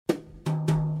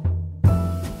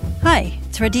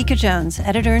Radhika Jones,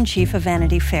 Editor-in-Chief of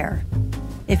Vanity Fair.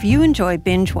 If you enjoy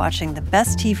binge-watching the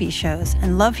best TV shows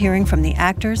and love hearing from the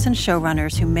actors and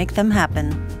showrunners who make them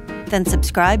happen, then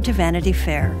subscribe to Vanity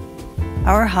Fair.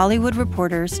 Our Hollywood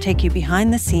reporters take you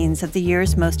behind the scenes of the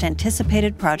year's most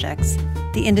anticipated projects,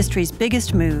 the industry's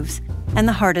biggest moves, and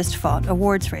the hardest-fought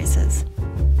awards races.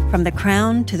 From The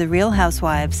Crown to The Real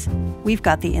Housewives, we've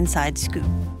got the inside scoop.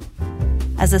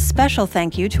 As a special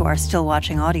thank you to our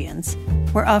still-watching audience,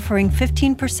 we're offering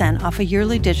 15% off a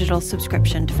yearly digital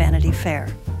subscription to Vanity Fair.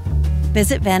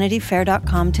 Visit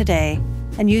vanityfair.com today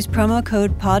and use promo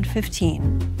code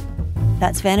POD15.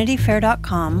 That's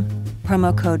vanityfair.com,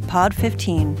 promo code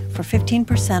POD15 for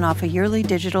 15% off a yearly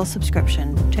digital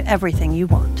subscription to everything you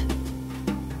want.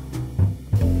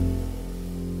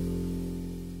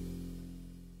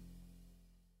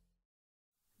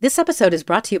 This episode is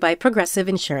brought to you by Progressive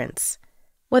Insurance.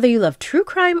 Whether you love true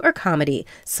crime or comedy,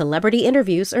 celebrity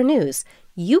interviews or news,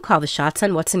 you call the shots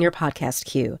on what's in your podcast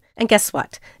queue. And guess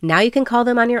what? Now you can call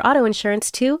them on your auto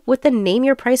insurance too with the Name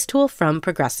Your Price tool from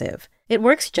Progressive. It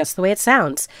works just the way it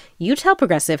sounds. You tell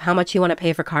Progressive how much you want to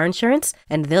pay for car insurance,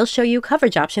 and they'll show you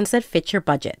coverage options that fit your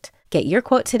budget. Get your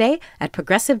quote today at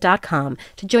Progressive.com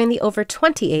to join the over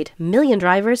 28 million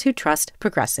drivers who trust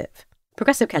Progressive.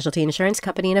 Progressive Casualty Insurance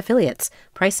Company and Affiliates.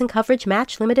 Price and coverage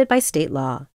match limited by state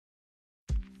law.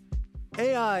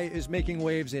 AI is making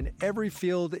waves in every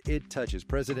field it touches.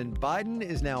 President Biden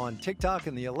is now on TikTok,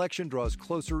 and the election draws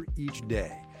closer each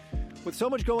day. With so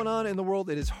much going on in the world,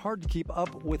 it is hard to keep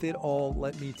up with it all,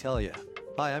 let me tell you.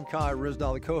 Hi, I'm Kai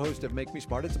Rizdal, the co-host of Make Me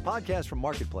Smart. It's a podcast from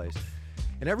Marketplace.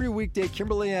 And every weekday,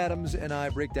 Kimberly Adams and I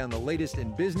break down the latest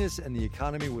in business and the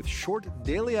economy with short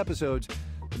daily episodes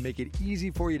to make it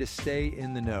easy for you to stay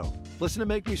in the know. Listen to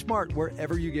Make Me Smart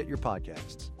wherever you get your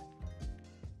podcasts.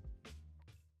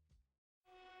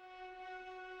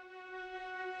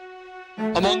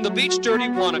 Among the beach dirty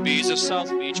wannabes of South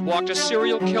Beach walked a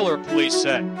serial killer, police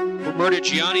said, who murdered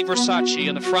Gianni Versace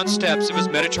on the front steps of his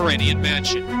Mediterranean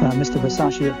mansion. Mr.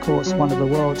 Versace, of course, one of the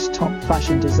world's top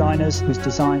fashion designers, whose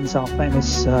designs are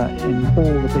famous in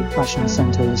all the big fashion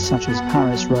centres such as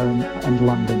Paris, Rome and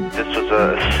London. This was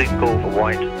a single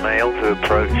white male who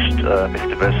approached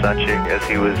Mr. Versace as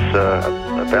he was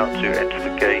about to enter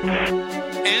the gates.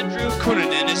 Andrew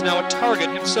Cunanan is now a target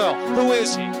himself. Who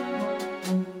is he?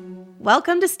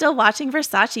 Welcome to Still Watching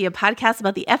Versace, a podcast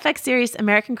about the FX series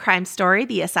American crime story,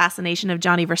 The Assassination of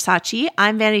Gianni Versace.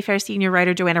 I'm Vanity Fair senior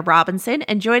writer Joanna Robinson,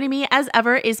 and joining me as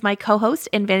ever is my co-host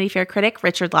and Vanity Fair critic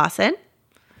Richard Lawson.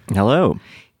 Hello.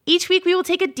 Each week, we will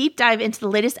take a deep dive into the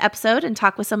latest episode and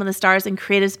talk with some of the stars and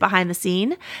creatives behind the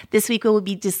scene. This week, we will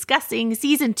be discussing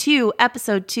Season 2,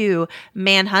 Episode 2,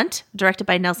 Manhunt, directed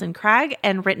by Nelson Cragg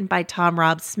and written by Tom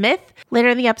Rob Smith. Later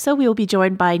in the episode, we will be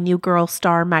joined by New Girl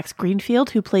star Max Greenfield,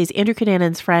 who plays Andrew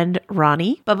Cunanan's friend,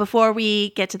 Ronnie. But before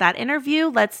we get to that interview,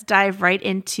 let's dive right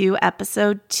into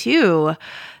Episode 2.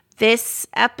 This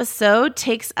episode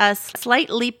takes us a slight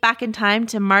leap back in time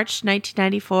to March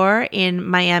 1994 in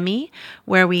Miami,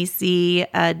 where we see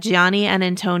Gianni and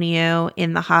Antonio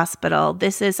in the hospital.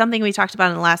 This is something we talked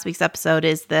about in last week's episode,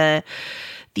 is the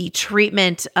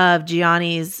treatment of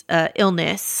Gianni's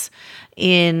illness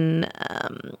in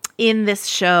this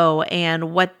show,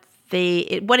 and what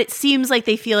it seems like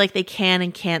they feel like they can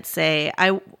and can't say.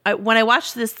 When I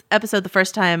watched this episode the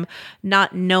first time,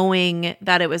 not knowing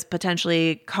that it was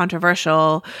potentially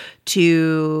controversial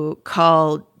to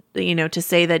call, to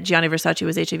say that Gianni Versace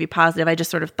was HIV positive, I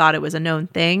just sort of thought it was a known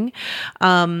thing.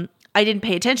 I didn't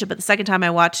pay attention, but the second time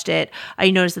I watched it, I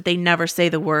noticed that they never say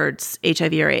the words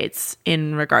HIV or AIDS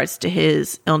in regards to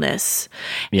his illness.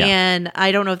 Yeah. And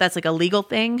I don't know if that's like a legal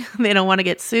thing. They don't want to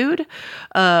get sued,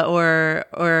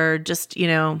 or just,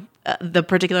 the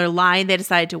particular line they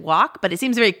decided to walk. But it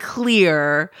seems very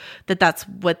clear that that's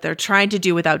what they're trying to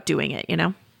do without doing it,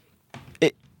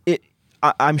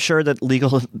 I'm sure that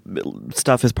legal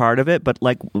stuff is part of it, but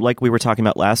like we were talking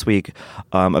about last week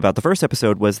about the first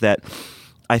episode, was that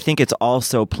I think it's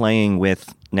also playing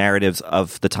with narratives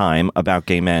of the time about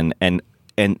gay men, and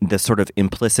the sort of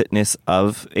implicitness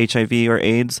of HIV or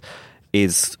AIDS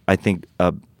is, I think,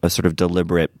 a sort of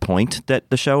deliberate point that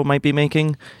the show might be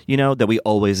making, that we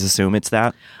always assume it's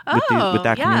that with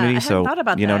that community. I hadn't thought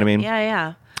about that. What I mean?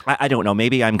 Yeah. I don't know.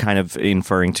 Maybe I'm kind of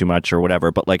inferring too much or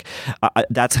whatever, but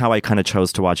that's how I kind of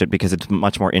chose to watch it, because it's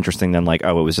much more interesting than it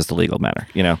was just a legal matter,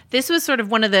 This was sort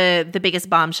of one of the biggest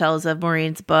bombshells of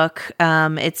Maureen's book.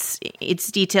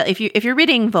 It's detailed. If you're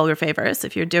reading Vulgar Favors,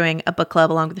 if you're doing a book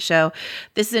club along with the show,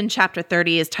 this is in chapter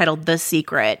 30, is titled The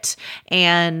Secret.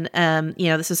 And,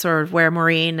 this is sort of where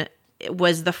Maureen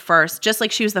was the first, just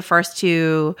like she was the first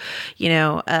to,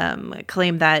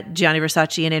 claim that Gianni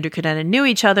Versace and Andrew Cunanan knew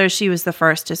each other. She was the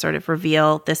first to sort of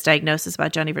reveal this diagnosis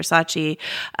about Gianni Versace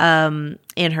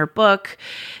in her book.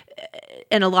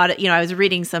 And a lot of, I was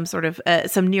reading some sort of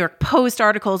some New York Post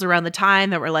articles around the time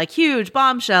that were like huge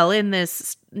bombshell in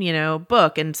this,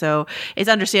 book. And so it's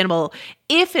understandable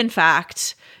if, in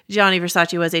fact, Gianni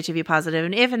Versace was HIV positive,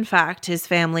 and if, in fact, his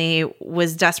family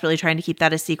was desperately trying to keep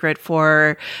that a secret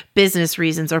for business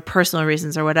reasons or personal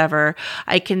reasons or whatever,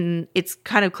 it's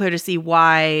kind of clear to see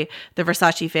why the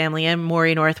Versace family and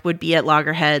Maureen North would be at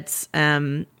loggerheads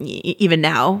even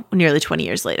now, nearly 20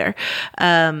 years later.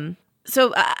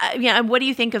 So, what do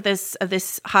you think of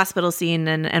this hospital scene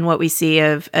and what we see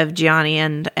of Gianni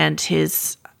and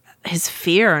his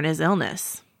fear and his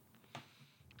illness?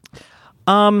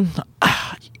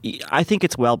 I think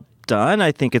it's well done.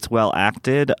 I think it's well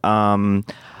acted. To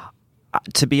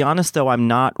be honest, though, I'm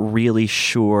not really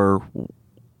sure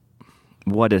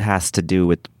what it has to do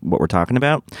with what we're talking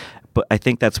about. But I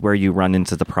think that's where you run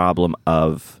into the problem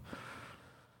of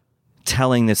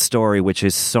telling this story, which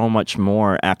is so much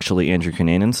more actually Andrew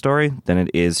Cunanan's story than it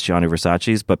is Gianni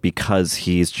Versace's. But because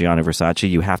he's Gianni Versace,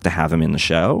 you have to have him in the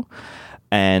show.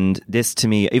 And this, to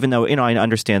me, even though, I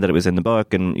understand that it was in the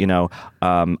book and,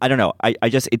 I don't know. I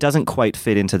just, it doesn't quite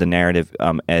fit into the narrative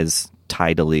as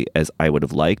tidily as I would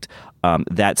have liked.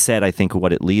 That said, I think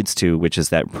what it leads to, which is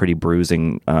that pretty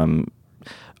bruising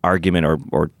argument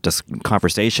or just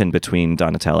conversation between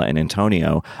Donatella and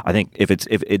Antonio, I think if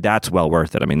that's well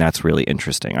worth it. I mean, that's really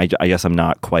interesting. I guess I'm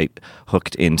not quite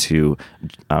hooked into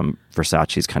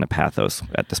Versace's kind of pathos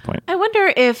at this point. I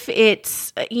wonder if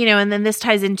it's, and then this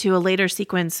ties into a later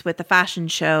sequence with the fashion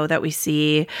show that we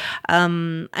see.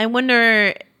 I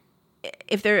wonder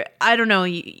if I don't know,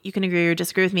 you can agree or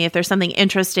disagree with me, if there's something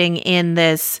interesting in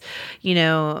this,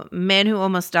 man who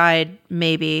almost died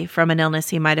maybe from an illness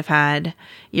he might have had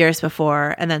years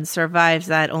before and then survives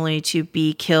that only to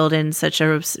be killed in such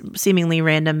a seemingly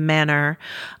random manner.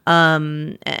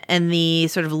 And the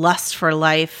sort of lust for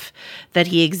life that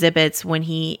he exhibits when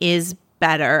he is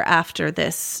better after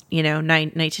this,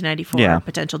 1994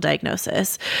 potential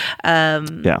diagnosis.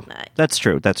 That's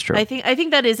true. I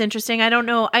think that is interesting. I don't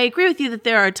know. I agree with you that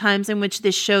there are times in which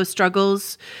this show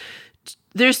struggles.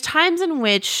 There's times in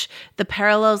which the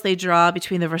parallels they draw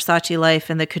between the Versace life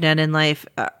and the Cunanan life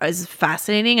is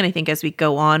fascinating. And I think as we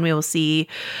go on, we will see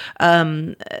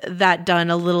that done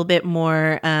a little bit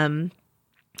more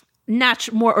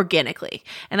more organically.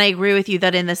 And I agree with you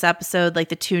that in this episode, like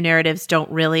the two narratives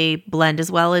don't really blend as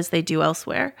well as they do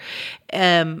elsewhere.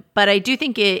 But I do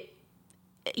think it,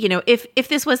 if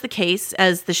this was the case,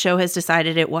 as the show has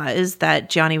decided it was, that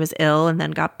Gianni was ill and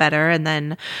then got better and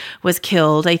then was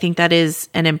killed, I think that is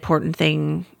an important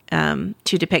thing to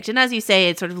depict. And as you say,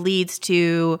 it sort of leads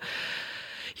to,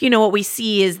 what we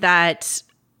see is that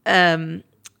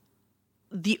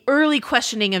the early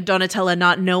questioning of Donatella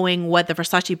not knowing what the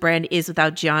Versace brand is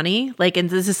without Gianni, and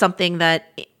this is something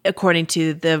that, according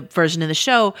to the version of the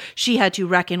show, she had to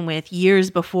reckon with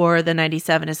years before the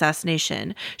 97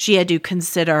 assassination. She had to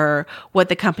consider what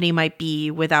the company might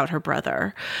be without her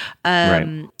brother.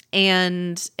 Right.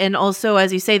 And also,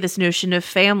 as you say, this notion of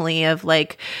family, of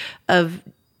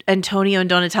Antonio and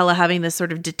Donatella having this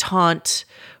sort of detente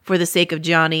for the sake of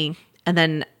Gianni, and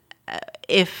then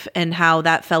if and how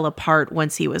that fell apart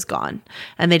once he was gone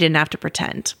and they didn't have to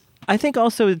pretend. I think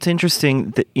also it's interesting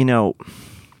that,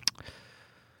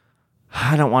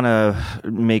 I don't want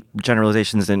to make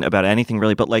generalizations about anything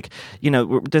really, but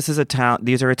this is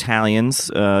these are Italians,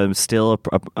 still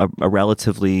a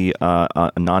relatively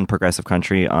non-progressive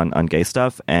country on gay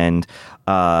stuff. And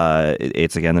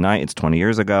it's again it's 20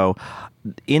 years ago.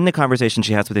 In the conversation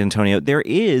she has with Antonio, there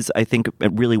is, I think,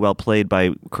 really well played by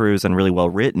Cruz and really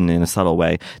well written in a subtle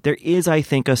way. There is, I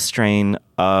think, a strain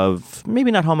of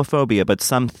maybe not homophobia, but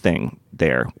something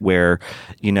there where,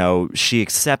 she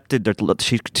accepted,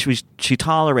 she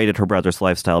tolerated her brother's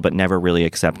lifestyle, but never really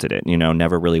accepted it,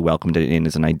 never really welcomed it in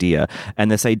as an idea. And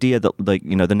this idea that,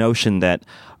 the notion that,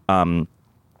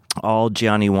 all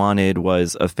Gianni wanted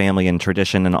was a family and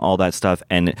tradition and all that stuff,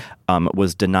 and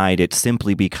was denied it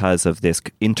simply because of this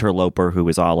interloper who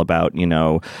was all about,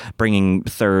 bringing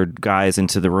third guys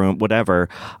into the room, whatever.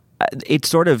 It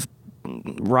sort of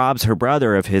robs her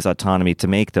brother of his autonomy to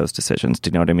make those decisions. Do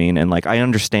you know what I mean? And I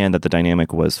understand that the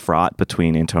dynamic was fraught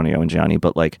between Antonio and Gianni,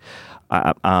 but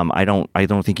I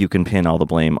don't think you can pin all the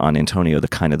blame on Antonio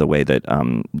the way that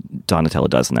Donatella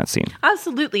does in that scene.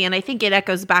 Absolutely. And I think it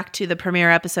echoes back to the premiere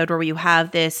episode where you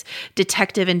have this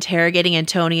detective interrogating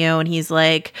Antonio, and he's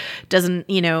like,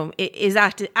 is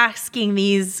asking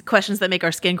these questions that make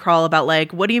our skin crawl about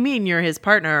like, what do you mean you're his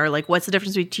partner? Or like, what's the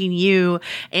difference between you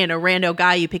and a rando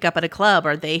guy you pick up at a club?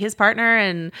 Are they his partner?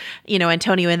 And,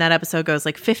 Antonio in that episode goes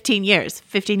like 15 years.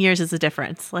 15 years is the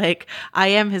difference. Like, I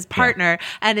am his partner. Yeah.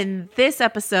 And in this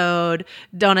episode,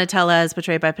 Donatella, as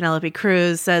portrayed by Penelope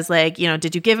Cruz, says like,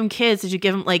 did you give him kids? Did you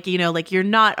give him like, you're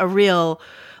not a real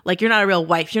wife. You're not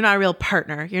a real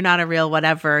partner. You're not a real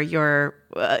whatever. You're,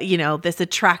 this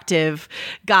attractive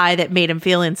guy that made him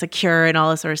feel insecure and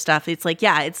all this sort of stuff. It's like,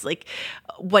 it's like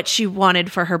what she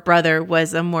wanted for her brother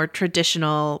was a more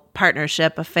traditional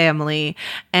partnership, a family.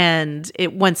 And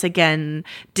it once again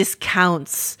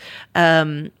discounts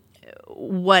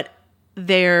what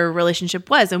their relationship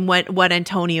was and what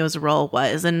Antonio's role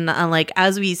was. And like,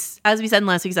 as we said in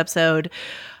last week's episode,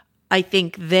 I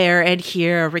think there and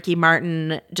here, Ricky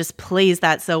Martin just plays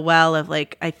that so well of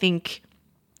like, I think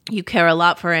you care a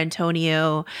lot for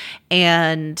Antonio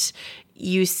and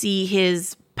you see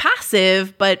his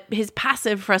passive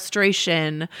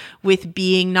frustration with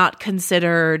being not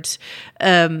considered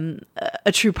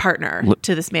a true partner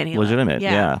to this man. Legitimate.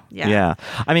 Yeah.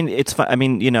 I mean, it's fun. I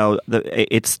mean,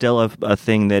 it's still a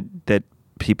thing that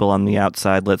people on the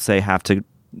outside, let's say, have to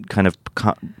kind of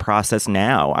process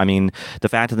now. I mean, the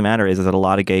fact of the matter is that a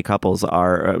lot of gay couples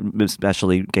are,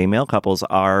 especially gay male couples,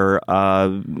 are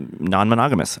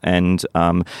non-monogamous, and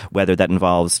whether that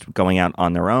involves going out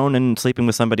on their own and sleeping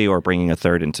with somebody or bringing a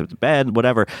third into the bed,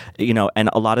 whatever, and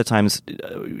a lot of times,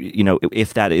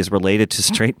 if that is related to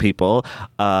straight people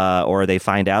or they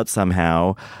find out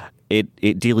somehow, it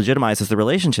delegitimizes the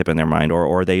relationship in their mind,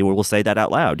 or they will say that out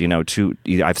loud.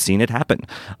 I've seen it happen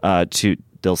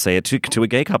they'll say it to a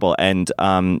gay couple, and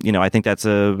I think that's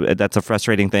a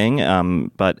frustrating thing.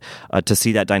 But to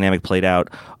see that dynamic played out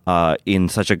in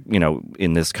such a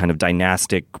in this kind of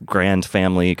dynastic grand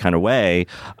family kind of way,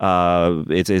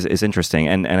 it's interesting,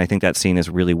 and I think that scene is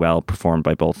really well performed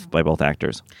by both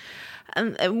actors.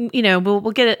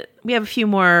 We'll get it. We have a few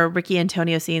more Ricky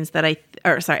Antonio scenes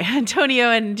Antonio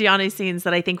and Gianni scenes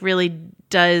that I think really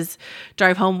does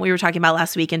drive home what we were talking about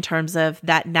last week in terms of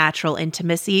that natural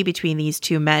intimacy between these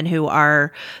two men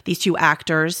these two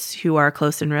actors who are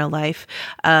close in real life.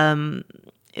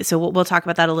 So we'll talk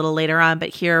about that a little later on, but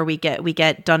here we get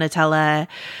Donatella,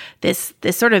 this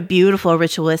sort of beautiful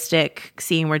ritualistic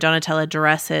scene where Donatella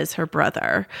dresses her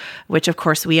brother, which of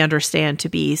course we understand to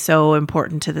be so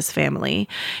important to this family,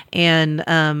 and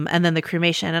then the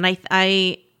cremation. And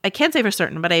I can't say for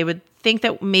certain, but I would think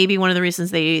that maybe one of the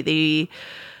reasons they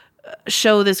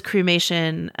show this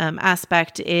cremation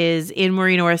aspect is in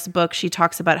Maureen Orth's book. She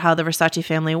talks about how the Versace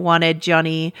family wanted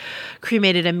Gianni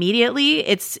cremated immediately.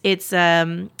 It's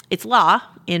law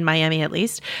in Miami, at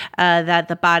least, that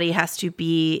the body has to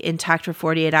be intact for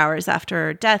 48 hours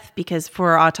after death because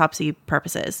for autopsy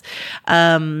purposes.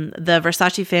 The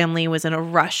Versace family was in a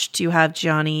rush to have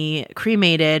Gianni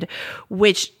cremated,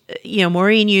 which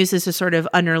Maureen uses to sort of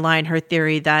underline her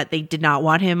theory that they did not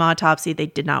want him autopsied. They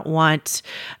did not want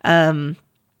him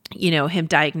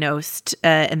diagnosed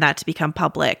and that to become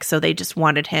public. So they just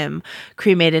wanted him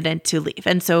cremated and to leave.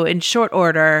 And so in short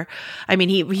order, I mean,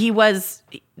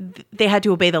 they had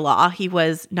to obey the law. He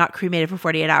was not cremated for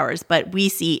 48 hours, but we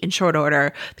see in short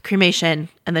order the cremation,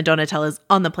 and then Donatella's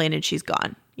on the plane and she's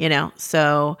gone,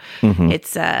 So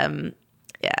it's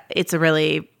a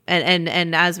really,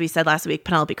 and as we said last week,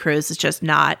 Penelope Cruz is just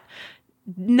not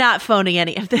phoning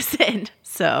any of this in.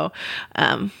 So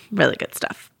really good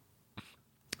stuff.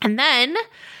 And then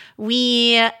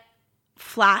we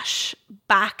flash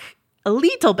back a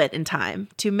little bit in time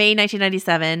to May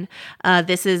 1997.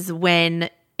 This is when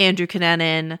Andrew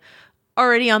Cunanan,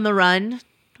 already on the run,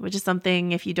 which is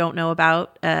something, if you don't know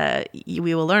about,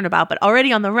 we will learn about, but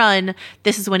already on the run,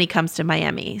 this is when he comes to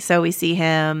Miami. So we see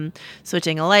him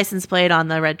switching a license plate on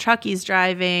the red truck he's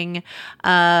driving,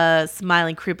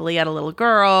 smiling creepily at a little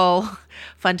girl,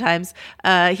 fun times,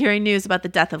 hearing news about the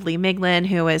death of Lee Miglin,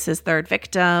 who is his third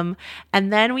victim.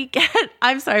 And then we get,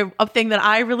 a thing that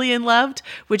I really loved,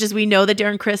 which is we know that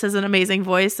Darren Criss has an amazing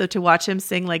voice. So to watch him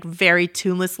sing like very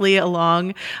tunelessly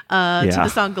along to the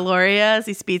song Gloria as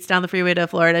he speeds down the freeway to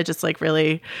Florida just like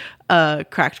really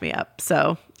cracked me up.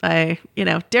 So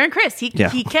Darren Criss, he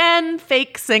can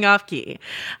fake sing off key.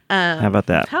 How about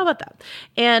that?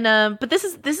 And but this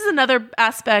is another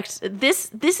aspect. This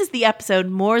is the episode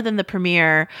more than the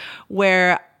premiere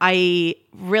where I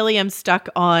really am stuck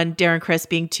on Darren Criss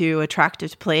being too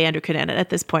attractive to play Andrew Cunanan at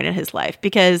this point in his life,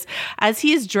 because as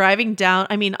he is driving down,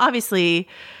 I mean, obviously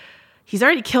he's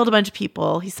already killed a bunch of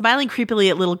people. He's smiling creepily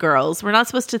at little girls. We're not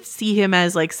supposed to see him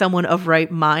as like someone of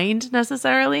right mind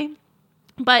necessarily,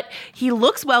 but he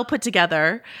looks well put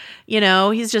together.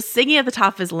 He's just singing at the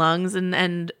top of his lungs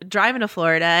and driving to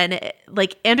Florida. And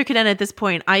like Andrew Cunanan at this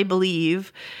point, I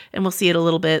believe, and we'll see it a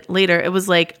little bit later, it was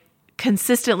like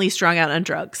consistently strung out on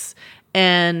drugs.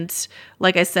 And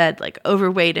like I said, like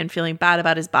overweight and feeling bad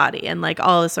about his body and like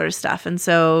all this sort of stuff. And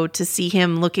so to see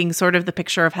him looking sort of the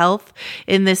picture of health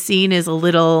in this scene is a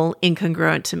little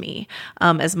incongruent to me,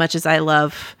 as much as I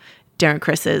love Darren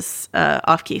Criss's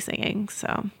off-key singing.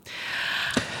 So...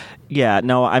 Yeah,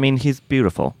 no, I mean, he's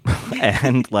beautiful.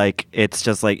 And, like, it's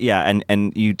just like, yeah,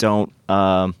 and you don't,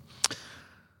 I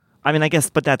mean, I guess,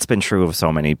 but that's been true of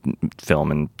so many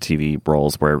film and TV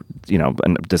roles where,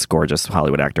 this gorgeous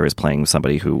Hollywood actor is playing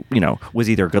somebody who, was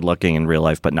either good looking in real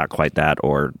life, but not quite that,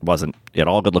 or wasn't at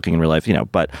all good looking in real life,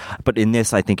 but in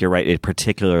this, I think you're right, it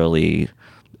particularly,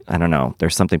 I don't know,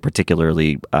 there's something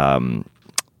particularly,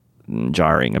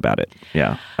 jarring about it.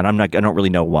 Yeah. And I don't really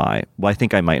know why. Well, I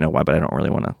think I might know why, but I don't really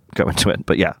want to go into it.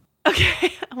 But yeah.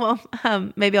 Okay. Well,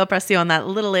 maybe I'll press you on that a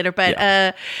little later.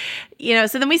 But,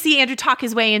 so then we see Andrew talk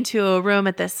his way into a room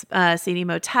at this seedy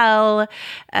motel.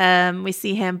 We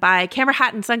see him buy a camera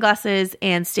hat and sunglasses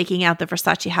and staking out the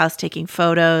Versace house, taking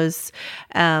photos.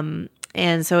 And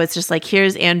so it's just like,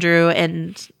 here's Andrew.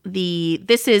 And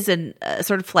this is a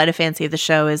sort of flight of fancy of the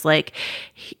show is like,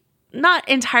 not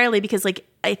entirely, because like,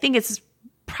 I think it's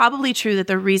probably true that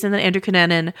the reason that Andrew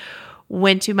Cunanan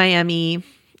went to Miami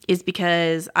is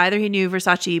because either he knew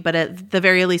Versace, but at the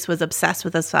very least was obsessed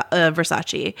with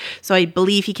Versace. So I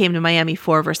believe he came to Miami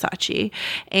for Versace.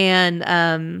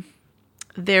 And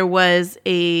there was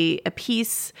a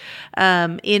piece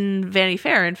in Vanity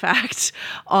Fair, in fact,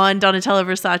 on Donatella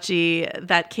Versace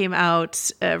that came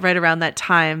out right around that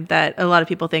time that a lot of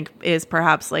people think is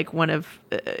perhaps like one of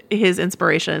his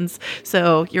inspirations.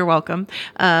 So you're welcome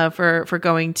for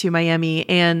going to Miami.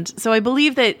 And so I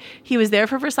believe that he was there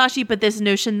for Versace, but this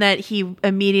notion that he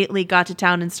immediately got to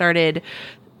town and started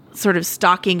sort of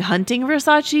stalking, hunting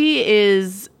Versace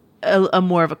is a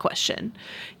more of a question,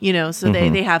 so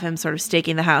they have him sort of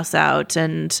staking the house out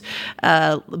and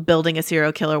building a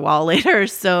serial killer wall later.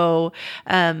 So,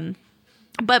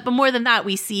 but more than that,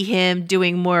 we see him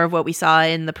doing more of what we saw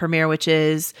in the premiere, which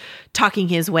is talking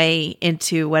his way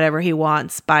into whatever he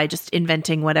wants by just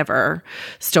inventing whatever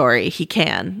story he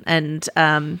can. And,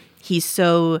 he's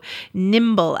so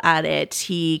nimble at it.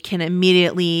 He can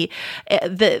immediately,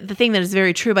 the thing that is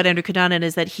very true about Andrew Cunanan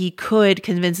is that he could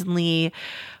convincingly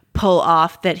pull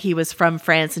off that he was from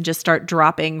France and just start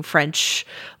dropping French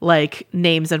like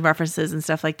names and references and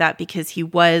stuff like that, because he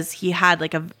had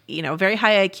like a very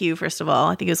high IQ, first of all.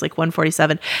 I think it was like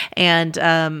 147,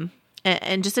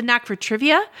 and just a knack for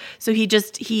trivia. So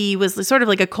he was sort of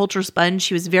like a culture sponge.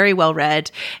 He was very well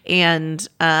read. And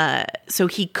so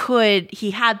he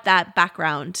had that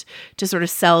background to sort of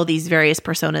sell these various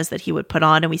personas that he would put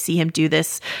on. And we see him do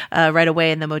this right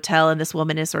away in the motel. And this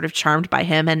woman is sort of charmed by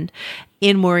him. And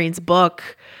in Maureen's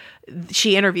book,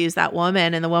 she interviews that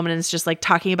woman, and the woman is just like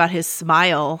talking about his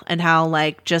smile and how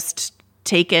like just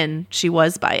taken she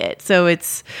was by it. So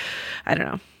it's, I don't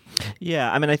know.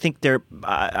 Yeah, I mean, I think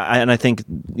I think,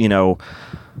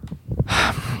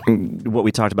 what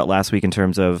we talked about last week in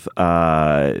terms of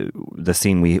the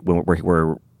scene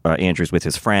where Andrew's with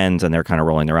his friends and they're kind of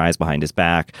rolling their eyes behind his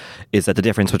back, is that the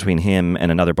difference between him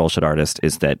and another bullshit artist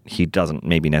is that he doesn't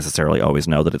maybe necessarily always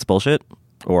know that it's bullshit,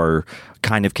 or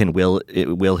kind of can will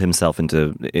himself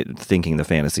into thinking the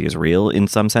fantasy is real in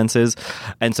some senses.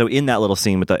 And so in that little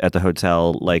scene at the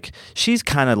hotel, like, she's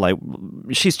kind of like,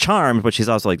 she's charmed, but she's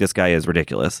also like, this guy is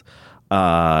ridiculous.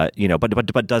 But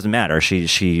doesn't matter.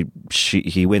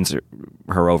 He wins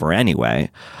her over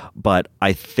anyway. But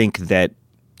I think that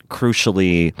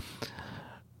crucially,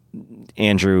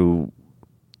 Andrew,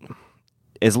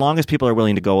 as long as people are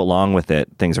willing to go along with it,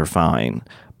 things are fine.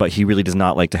 But he really does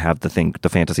not like to have the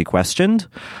fantasy questioned.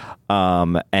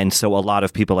 And so a lot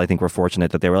of people, I think, were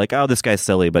fortunate that they were like, oh, this guy's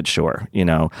silly, but sure,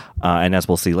 and as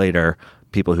we'll see later,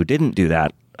 people who didn't do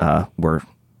that were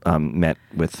met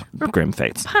with grim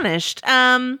fates. Punished.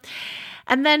 And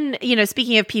then,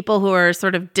 speaking of people who are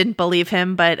sort of didn't believe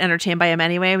him but entertained by him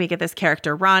anyway, we get this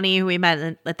character, Ronnie, who we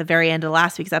met at the very end of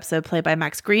last week's episode, played by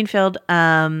Max Greenfield.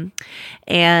 And,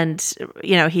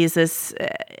 he's this,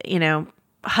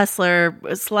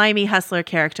 slimy hustler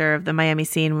character of the Miami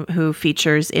scene who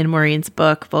features in Maureen's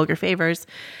book, Vulgar Favors.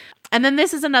 And then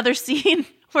this is another scene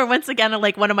where once again,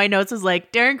 like one of my notes was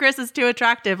like, Darren Criss is too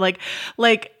attractive.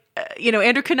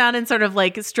 Andrew Cunanan sort of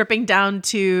like stripping down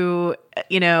to,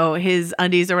 his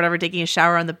undies or whatever, taking a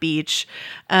shower on the beach,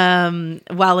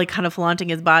 while like kind of flaunting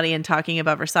his body and talking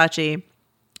about Versace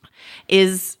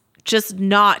is just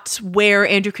not where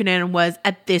Andrew Cunanan was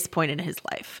at this point in his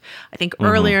life. I think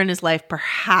earlier in his life,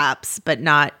 perhaps, but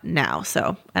not now.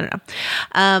 So I don't know.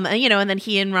 And then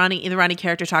he and Ronnie, the Ronnie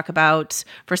character, talk about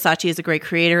Versace as a great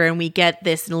creator. And we get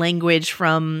this language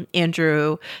from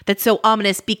Andrew that's so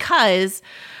ominous because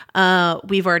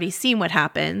we've already seen what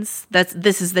happens.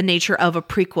 This is the nature of a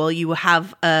prequel. You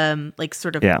have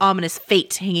ominous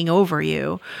fate hanging over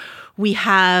you. We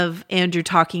have Andrew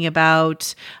talking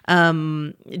about,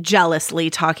 jealously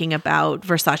talking about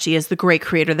Versace as the great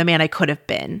creator, the man I could have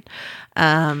been.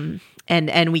 And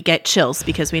we get chills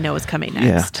because we know what's coming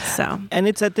next. Yeah. So, and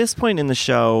it's at this point in the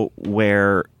show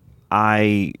where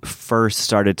I first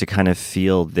started to kind of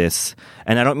feel this,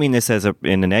 and I don't mean this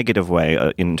in a negative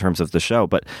way in terms of the show,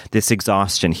 but this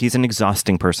exhaustion. He's an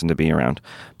exhausting person to be around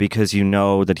because you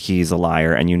know that he's a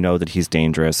liar and you know that he's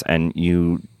dangerous, and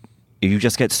you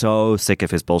just get so sick of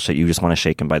his bullshit. You just want to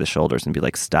shake him by the shoulders and be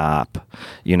like, stop,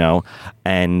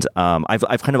 And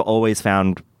I've kind of always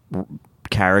found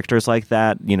characters like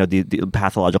that, the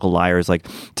pathological liars, like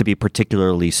to be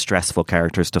particularly stressful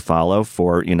characters to follow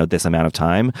for, this amount of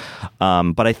time.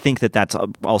 But I think that that's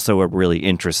also a really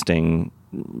interesting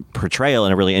portrayal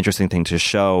and a really interesting thing to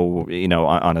show,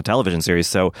 on a television series.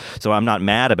 So I'm not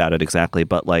mad about it exactly,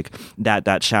 but like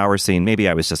that shower scene, maybe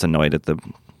I was just annoyed at the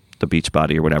beach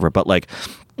body or whatever, but like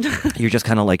you're just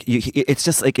kind of like it's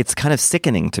just like it's kind of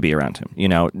sickening to be around him,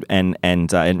 and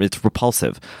it's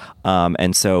repulsive,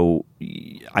 and so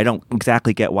I don't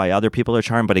exactly get why other people are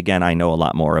charmed, but again, I know a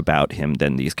lot more about him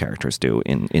than these characters do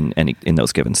in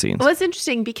those given scenes. Well, it's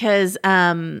interesting because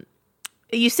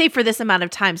you say for this amount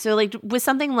of time, so like with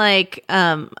something like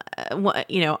our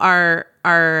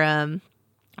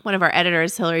one of our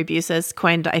editors, Hilary Busis,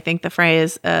 coined, I think, the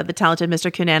phrase "the talented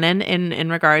Mr. Cunanan"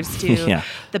 in regards to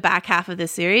the back half of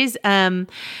this series. Something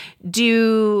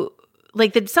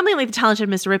like the talented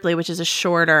Mr. Ripley, which is a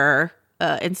shorter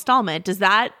installment, does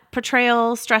that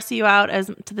portrayal stress you out as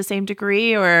to the same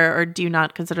degree, or do you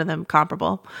not consider them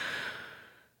comparable?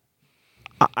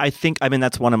 I think,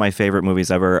 that's one of my favorite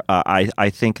movies ever. I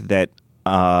think that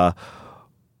the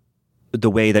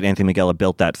way that Anthony Minghella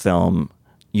built that film,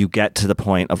 you get to the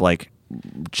point of like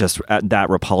just that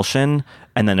repulsion,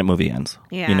 and then the movie ends.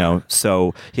 Yeah.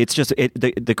 So it's just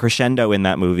the crescendo in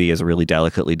that movie is really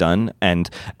delicately done, and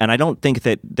I don't think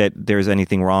that there's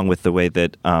anything wrong with the way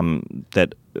that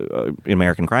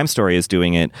American Crime Story is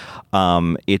doing it.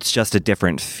 It's just a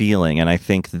different feeling, and I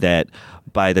think that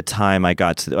by the time I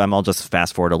got to, I'll just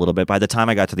fast forward a little bit. By the time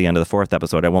I got to the end of the fourth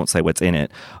episode, I won't say what's in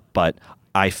it, but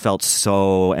I felt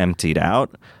so emptied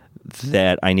out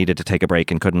that I needed to take a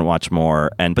break and couldn't watch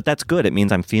more. But that's good. It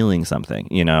means I'm feeling something,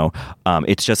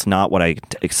 It's just not what I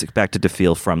expected to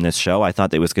feel from this show. I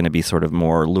thought it was going to be sort of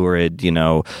more lurid,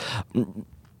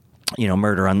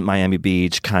 murder on Miami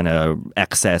Beach kind of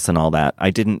excess and all that. I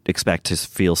didn't expect to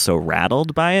feel so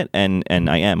rattled by it, and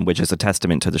I am, which is a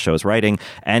testament to the show's writing,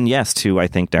 and yes, to, I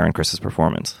think, Darren Criss's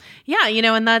performance. Yeah,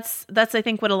 and that's I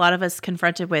think what a lot of us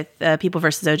confronted with People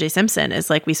versus O.J. Simpson is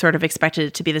like we sort of expected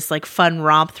it to be this like fun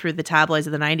romp through the tabloids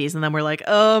of the 90s, and then we're like,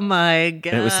 oh my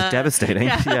God. And it was devastating.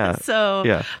 Yeah. So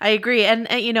yeah. I agree. And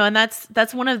and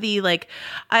that's one of the like,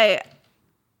 I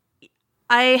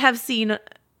have seen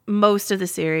most of the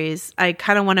series. I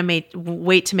kind of want to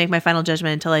wait to make my final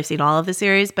judgment until I've seen all of the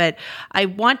series, but I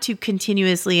want to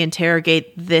continuously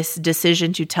interrogate this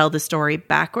decision to tell the story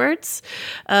backwards,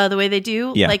 the way they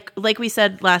do. Yeah. Like we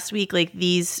said last week, like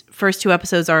these first two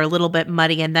episodes are a little bit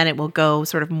muddy, and then it will go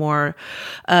sort of more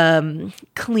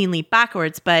cleanly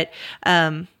backwards. But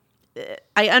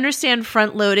I understand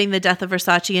front-loading the death of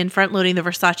Versace and front-loading the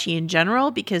Versace in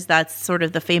general, because that's sort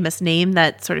of the famous name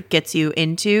that sort of gets you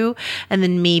into, and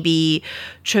then maybe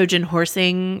Trojan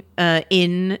horsing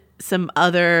in some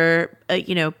other,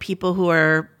 people who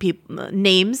are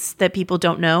names that people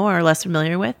don't know or are less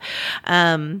familiar with.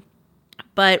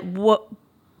 But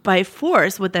by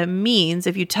force, what that means,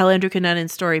 if you tell Andrew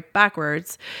Cunanan's story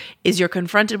backwards, is you're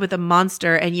confronted with a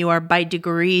monster, and you are by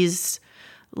degrees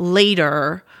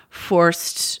later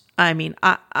forced,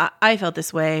 I felt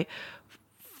this way,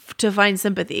 to find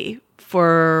sympathy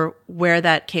for where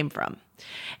that came from.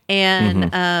 And,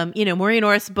 Maureen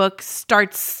Orth's book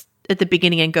starts at the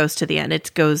beginning and goes to the end.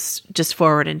 It goes just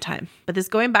forward in time. But this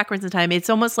going backwards in time, it's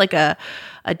almost like a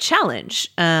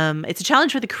challenge. It's a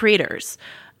challenge for the creators,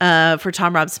 for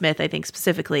Tom Rob Smith, I think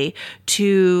specifically,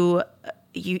 to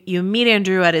you meet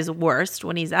Andrew at his worst,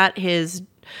 when he's at his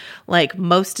like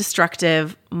most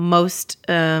destructive, most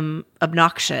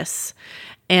obnoxious,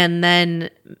 and then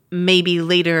maybe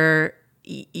later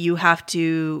you have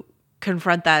to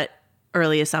confront that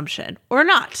early assumption or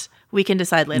not. We can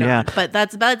decide later on. But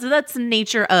that's the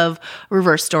nature of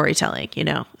reverse storytelling,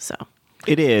 so.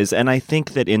 It is. And I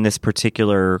think that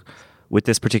with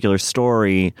this particular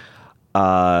story,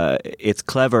 it's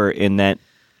clever in that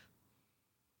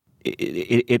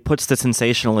it puts the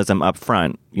sensationalism up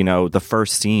front. The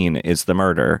first scene is the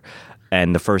murder,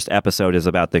 and the first episode is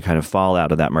about the kind of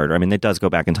fallout of that murder. I mean, it does go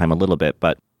back in time a little bit,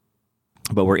 but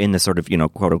we're in this sort of,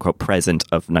 quote unquote present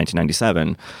of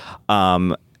 1997.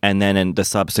 And then in the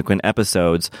subsequent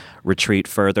episodes retreat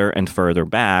further and further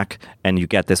back, and you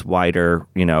get this wider,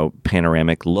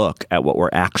 panoramic look at what we're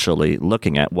actually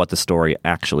looking at, what the story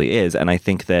actually is. And I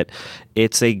think that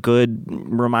it's a good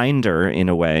reminder, in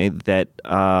a way, that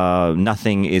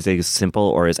nothing is as simple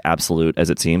or as absolute as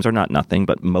it seems, or not nothing,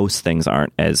 but most things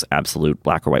aren't as absolute,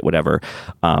 black or white, whatever.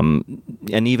 And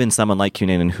even someone like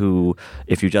Cunanan, who,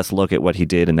 if you just look at what he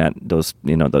did in those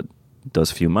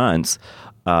few months,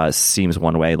 seems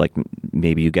one way, like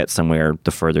maybe you get somewhere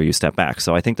the further you step back.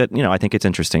 So I think that, I think it's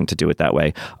interesting to do it that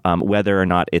way. Whether or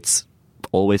not it's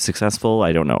always successful,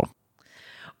 I don't know.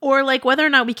 Or like whether or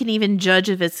not we can even judge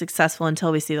if it's successful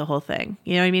until we see the whole thing.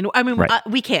 You know what I mean? Right.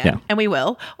 We can, and we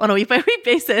will on a week-by-week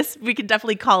basis. We can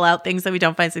definitely call out things that we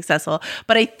don't find successful.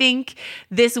 But I think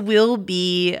this will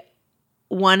be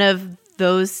one of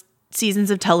those seasons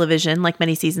of television, like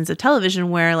many seasons of television,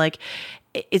 where like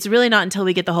it's really not until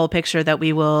we get the whole picture that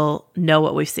we will know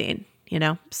what we've seen,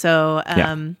 So,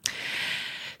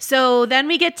 so then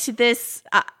we get to this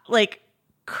like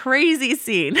crazy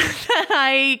scene that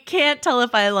I can't tell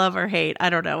if I love or hate. I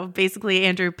don't know. Basically,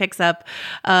 Andrew picks up,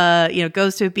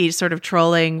 goes to a beach, sort of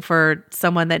trolling for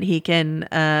someone that he can,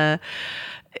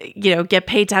 get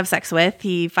paid to have sex with.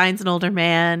 He finds an older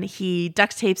man. He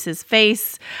duct tapes his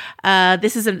face.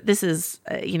 This is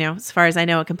as far as I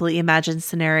know, a completely imagined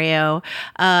scenario.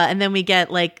 And then we get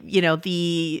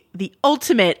the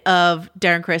ultimate of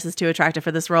Darren Criss is too attractive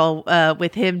for this role,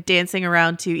 with him dancing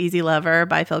around to Easy Lover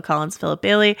by Phil Collins, Philip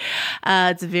Bailey.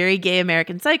 It's a very gay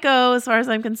American Psycho as far as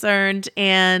I'm concerned.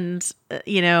 And,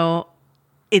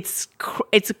 it's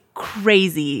a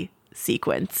crazy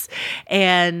sequence,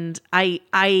 and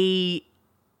I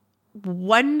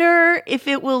wonder if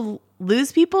it will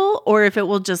lose people or if it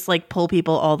will just like pull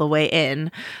people all the way in.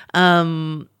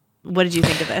 What did you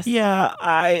think of this? Yeah,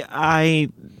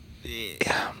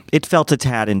 it felt a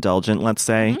tad indulgent, let's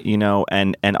say,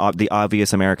 and the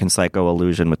obvious American Psycho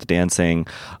illusion with the dancing.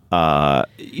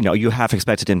 You half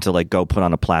expected him to like go put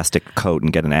on a plastic coat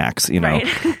and get an axe,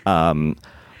 Right.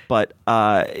 But,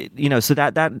 so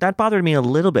that bothered me a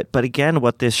little bit. But again,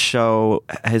 what this show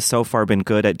has so far been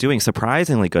good at doing,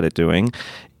 surprisingly good at doing,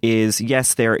 is,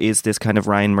 yes, there is this kind of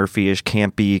Ryan Murphy-ish,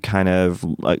 campy kind of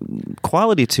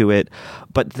quality to it.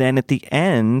 But then at the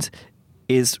end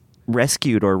is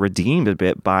rescued or redeemed a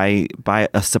bit by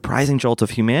a surprising jolt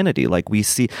of humanity. Like we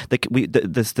see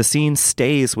the scene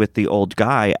stays with the old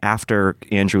guy after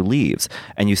Andrew leaves,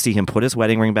 and you see him put his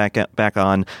wedding ring back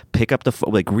on, pick up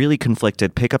the really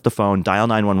conflicted, pick up the phone, dial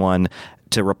 911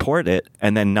 to report it,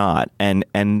 and then not. And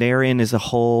therein is a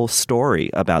whole story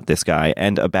about this guy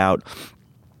and about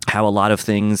how a lot of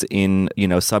things in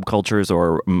subcultures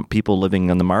or people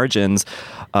living on the margins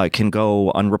can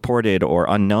go unreported or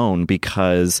unknown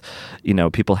because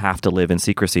people have to live in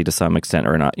secrecy to some extent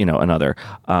or not another.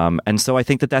 And so I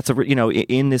think that's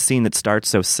in this scene that starts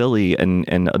so silly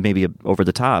and maybe over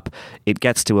the top, it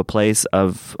gets to a place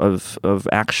of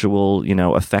actual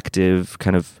effective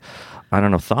kind of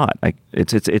thought.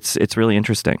 It's really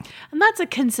interesting. And that's a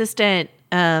consistent,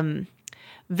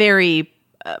 very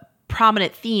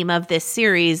prominent theme of this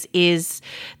series is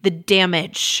the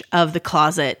damage of the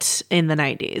closet in the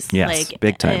 90s. Yes,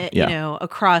 big time.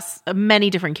 Across many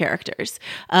different characters.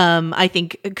 I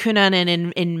think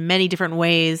Cunanan in many different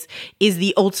ways is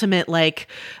the ultimate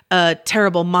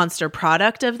terrible monster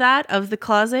product of the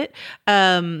closet.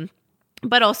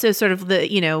 But also sort of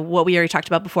the, what we already talked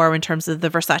about before in terms of the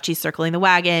Versace circling the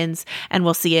wagons, and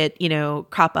we'll see it,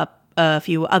 crop up a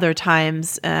few other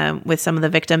times with some of the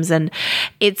victims. And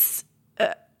it's,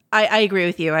 I agree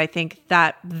with you. I think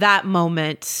that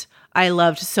moment I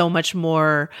loved so much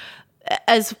more,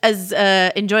 as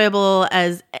enjoyable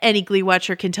as any Glee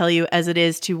watcher can tell you as it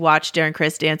is to watch Darren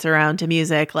Criss dance around to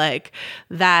music. Like,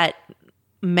 that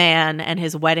man and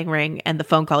his wedding ring and the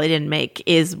phone call he didn't make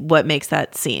is what makes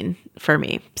that scene for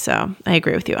me. So I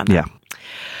agree with you on that. Yeah.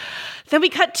 Then we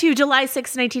cut to July 6,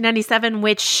 1997,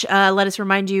 which, let us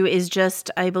remind you, is just,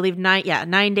 I believe,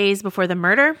 9 days before the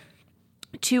murder,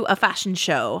 to a fashion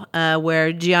show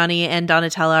where Gianni and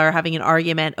Donatella are having an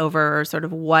argument over sort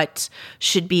of what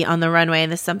should be on the runway. And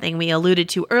this is something we alluded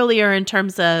to earlier in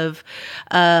terms of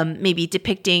maybe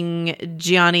depicting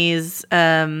Gianni's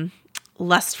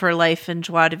lust for life and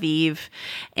joie de vivre,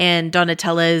 and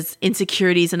Donatella's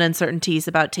insecurities and uncertainties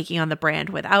about taking on the brand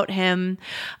without him.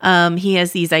 He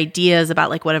has these ideas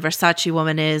about like what a Versace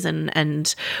woman is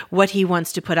and what he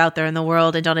wants to put out there in the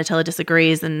world, and Donatella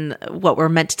disagrees. And what we're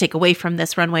meant to take away from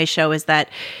this runway show is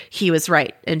that he was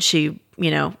right, and she,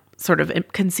 sort of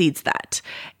concedes that.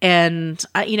 And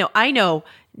I know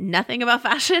nothing about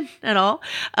fashion at all.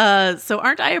 So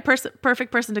aren't I a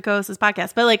perfect person to co-host this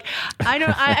podcast? But like,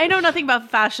 I know nothing about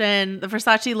fashion. The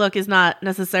Versace look is not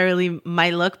necessarily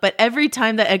my look, but every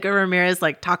time that Edgar Ramirez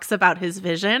like talks about his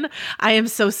vision, I am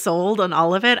so sold on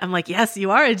all of it. I'm like, yes,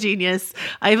 you are a genius.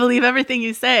 I believe everything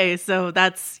you say. So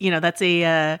that's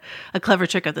a clever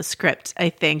trick of the script, I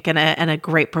think, and a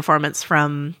great performance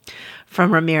from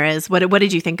Ramirez. What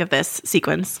did you think of this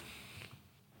sequence?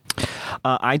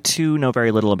 I too know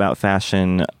very little about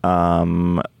fashion,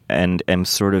 and am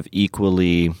sort of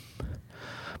equally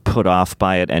put off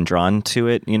by it and drawn to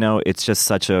it. It's just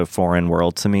such a foreign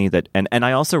world to me that, and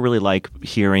I also really like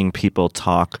hearing people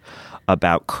talk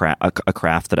about a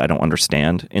craft that I don't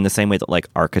understand, in the same way that like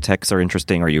architects are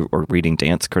interesting, or reading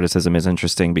dance criticism is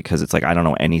interesting, because it's like I don't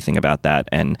know anything about that,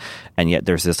 and yet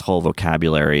there's this whole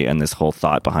vocabulary and this whole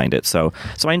thought behind it. So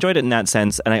I enjoyed it in that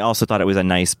sense, and I also thought it was a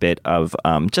nice bit of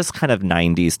just kind of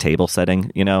 90s table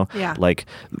setting, Yeah. like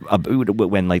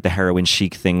when like the heroin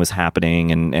chic thing was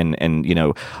happening, and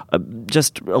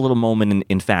just a little moment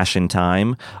in fashion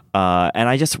time, and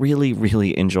I just really,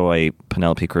 really enjoy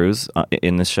Penelope Cruz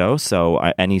in this show. So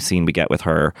any scene we get with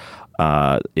her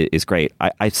is great.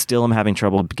 I still am having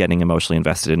trouble getting emotionally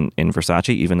invested in Versace,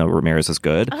 even though Ramirez is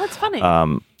good. Oh, that's funny.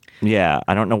 Yeah,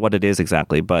 I don't know what it is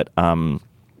exactly, but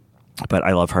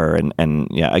I love her, and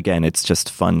yeah, again, it's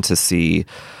just fun to see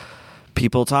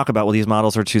people talk about, well, these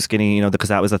models are too skinny, because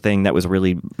that was a thing that was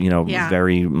really,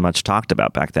 very much talked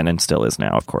about back then, and still is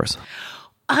now, of course.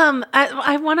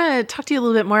 I want to talk to you a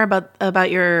little bit more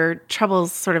about your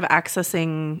troubles sort of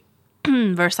accessing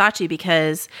Versace,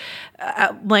 because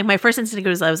like my first instinct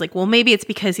was, I was like, well, maybe it's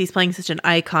because he's playing such an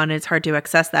icon, it's hard to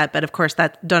access that. But of course,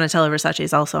 that Donatella Versace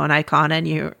is also an icon, and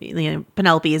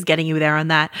Penelope is getting you there on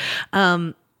that.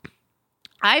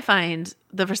 I find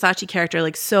the Versace character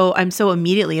I'm so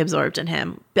immediately absorbed in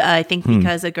him. I think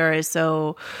because Edgar is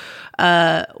so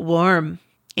warm,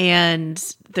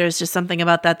 and there's just something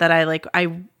about that I like.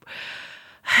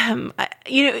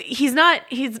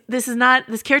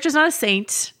 This character's not a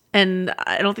saint. And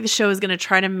I don't think the show is going to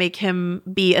try to make him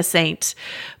be a saint.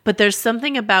 But there's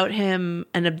something about him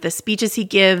and the speeches he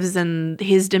gives and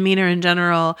his demeanor in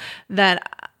general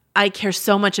that I care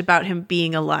so much about him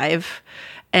being alive.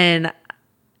 And,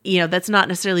 that's not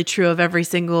necessarily true of every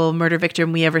single murder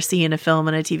victim we ever see in a film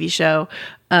and a TV show.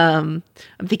 I'm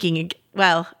thinking,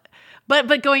 well...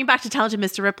 But going back to Talented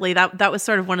Mr. Ripley, that was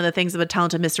sort of one of the things about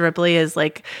Talented Mr. Ripley is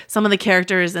like some of the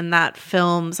characters in that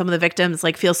film, some of the victims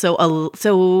like feel so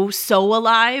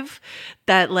alive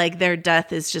that like their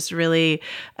death is just really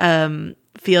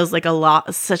feels like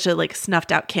such a like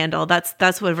snuffed out candle.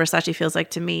 That's what Versace feels like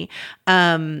to me.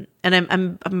 And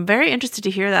I'm very interested to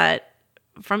hear that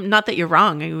from, not that you're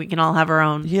wrong. I mean, we can all have our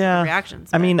own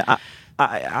reactions. I mean,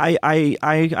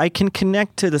 I can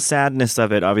connect to the sadness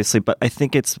of it, obviously, but I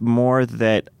think it's more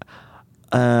that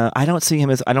I don't see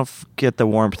him as, I don't get the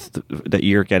warmth that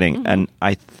you're getting, and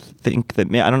I think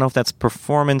that, I don't know if that's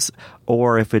performance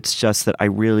or if it's just that I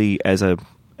really, as a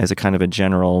kind of a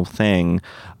general thing,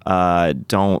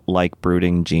 don't like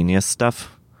brooding genius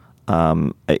stuff,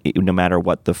 no matter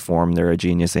what the form they're a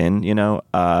genius in,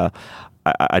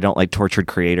 I don't like tortured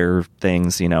creator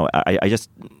things,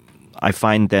 I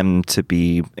find them to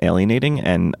be alienating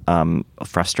and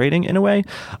frustrating in a way.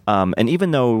 And even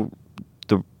though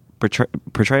the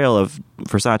portrayal of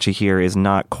Versace here is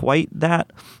not quite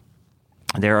that,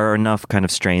 there are enough kind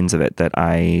of strains of it that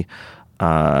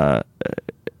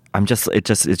it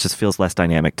just feels less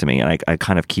dynamic to me, and I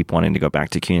kind of keep wanting to go back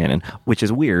to Cunanan, which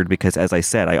is weird because, as I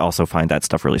said, I also find that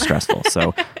stuff really stressful.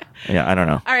 So, yeah, I don't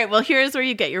know. All right, well, here's where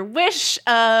you get your wish.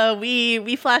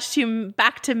 We flashed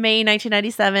back to May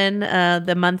 1997,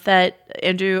 the month that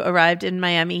Andrew arrived in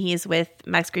Miami. He's with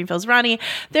Max Greenfield's Ronnie.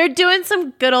 They're doing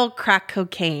some good old crack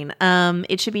cocaine.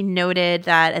 It should be noted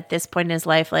that at this point in his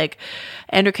life, like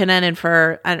Andrew Cunanan,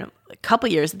 for a couple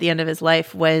years at the end of his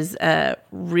life, was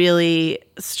really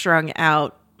strung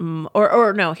out,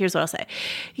 or no, here's what I'll say.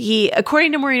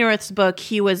 According to Maureen Orth's book,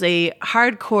 he was a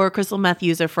hardcore crystal meth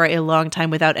user for a long time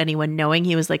without anyone knowing.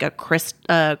 He was like a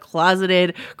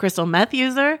closeted crystal meth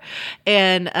user.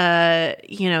 And,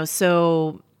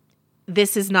 so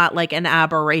this is not like an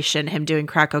aberration, him doing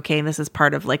crack cocaine. This is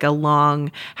part of like a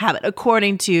long habit,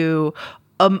 according to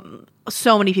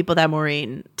so many people that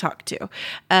Maureen talked to.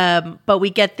 But we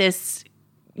get this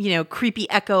creepy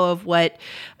echo of what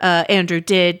Andrew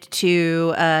did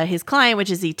to his client, which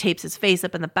is he tapes his face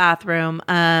up in the bathroom.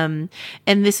 And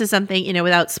this is something,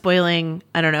 without spoiling,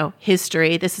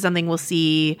 history, this is something we'll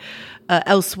see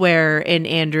elsewhere in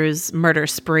Andrew's murder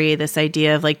spree, this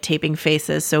idea of like taping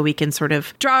faces so we can sort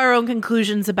of draw our own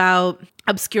conclusions about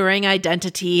obscuring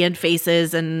identity and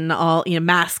faces and all,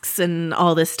 masks and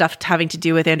all this stuff having to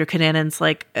do with Andrew Cunanan's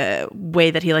like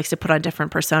way that he likes to put on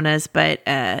different personas. But,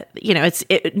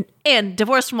 and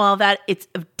divorced from all of that, it's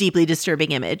a deeply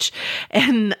disturbing image.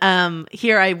 And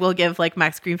here I will give like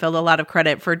Max Greenfield a lot of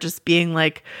credit for just being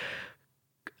like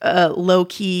low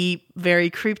key, very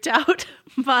creeped out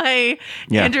by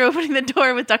Andrew opening the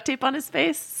door with duct tape on his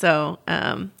face. So,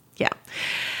 yeah.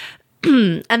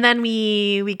 And then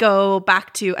we go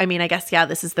back to, I guess,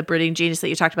 this is the brooding genius that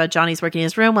you talked about. Johnny's working in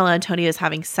his room while Antonio is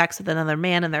having sex with another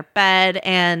man in their bed.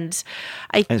 And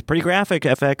it's pretty graphic,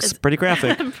 FX. Pretty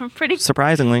graphic.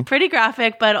 Surprisingly. Pretty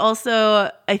graphic. But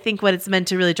also, I think what it's meant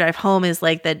to really drive home is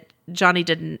like that Johnny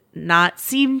did not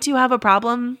seem to have a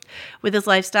problem with his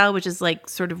lifestyle, which is like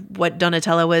sort of what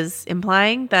Donatella was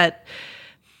implying, that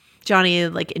Johnny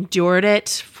like endured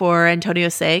it for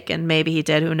Antonio's sake, and maybe he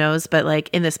did, who knows, but like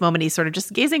in this moment he's sort of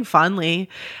just gazing fondly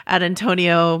at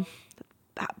Antonio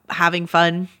having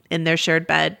fun in their shared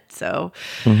bed. So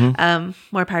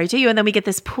more power to you. And then we get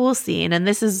this pool scene, and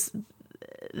this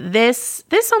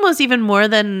almost even more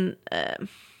than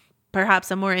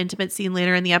perhaps a more intimate scene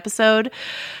later in the episode,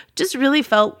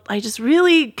 I just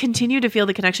really continue to feel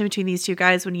the connection between these two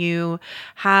guys when you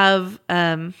have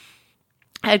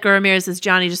Edgar Ramirez as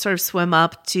Johnny just sort of swim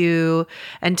up to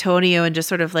Antonio and just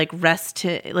sort of like rest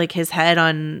like his head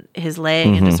on his leg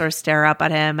and just sort of stare up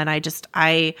at him. And I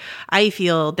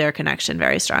feel their connection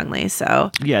very strongly.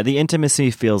 So yeah, the intimacy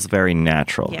feels very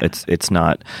natural. Yeah. It's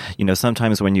not,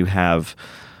 sometimes when you have,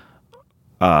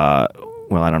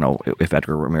 well, I don't know if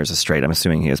Edgar Ramirez is straight. I'm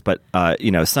assuming he is. But,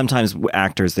 sometimes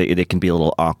actors, they can be a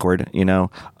little awkward,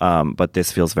 but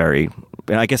this feels very,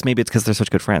 I guess maybe it's because they're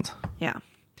such good friends. Yeah.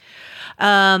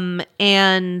 And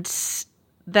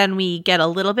then we get a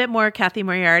little bit more Kathy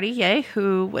Moriarty. Yay.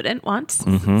 Who wouldn't want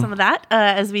some of that?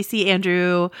 As we see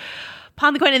Andrew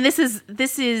pawn the coin. And this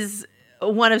is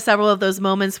one of several of those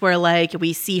moments where like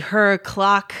we see her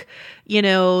clock,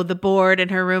 the board in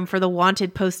her room for the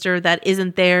wanted poster that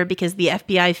isn't there because the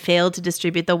FBI failed to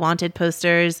distribute the wanted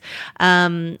posters.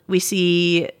 We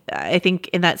see, I think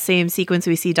in that same sequence,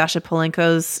 we see Dasha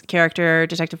Polenko's character,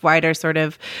 Detective Wider, sort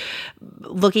of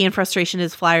looking in frustration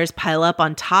as flyers pile up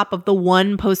on top of the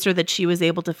one poster that she was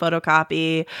able to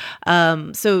photocopy.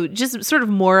 So just sort of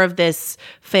more of this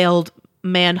failed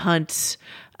manhunt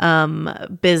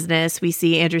business. We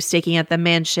see Andrew staking at the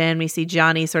mansion. We see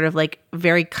Johnny sort of like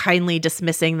very kindly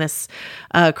dismissing this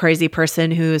crazy person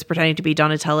who is pretending to be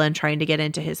Donatella and trying to get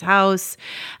into his house.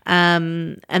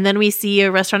 And then we see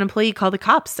a restaurant employee call the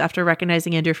cops after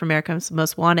recognizing Andrew from America's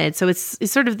Most Wanted. So it's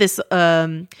sort of this,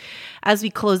 as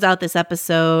we close out this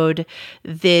episode,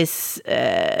 this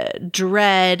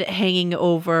dread hanging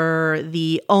over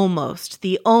the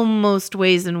almost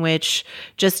ways in which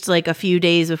just like a few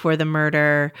days before the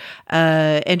murder,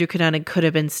 Andrew Cunanan could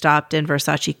have been stopped and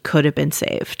Versace could have been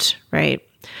saved, right?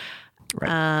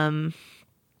 And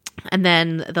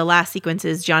then the last sequence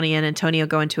is Johnny and Antonio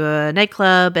go into a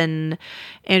nightclub and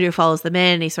Andrew follows them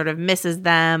in and he sort of misses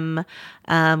them.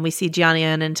 We see Johnny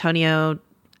and Antonio.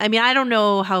 I mean, I don't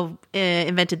know how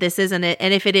invented this is, and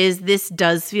if it is, this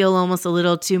does feel almost a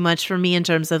little too much for me in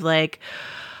terms of like,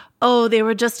 oh, they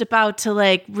were just about to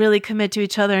like really commit to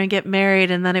each other and get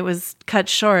married, and then it was cut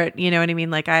short. You know what I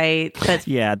mean? Like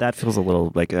that feels a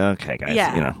little like, okay, guys.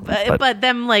 Yeah, but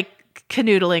them like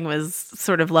canoodling was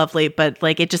sort of lovely, but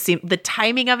like it just seemed the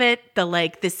timing of it,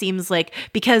 this seems like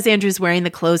because Andrew's wearing the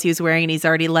clothes he was wearing and he's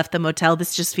already left the motel,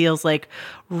 this just feels like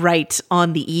right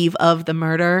on the eve of the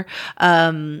murder.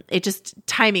 It just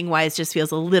timing wise just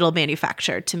feels a little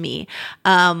manufactured to me.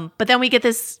 But then we get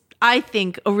this, I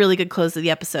think, a really good close to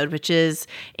the episode, which is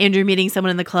Andrew meeting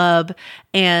someone in the club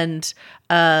and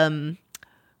I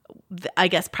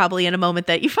guess probably in a moment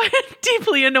that you find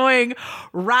deeply annoying,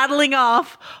 rattling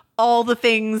off all the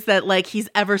things that like he's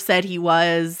ever said he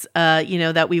was,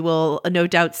 that we will no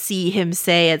doubt see him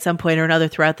say at some point or another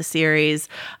throughout the series.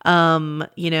 I'm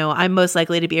most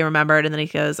likely to be remembered. And then he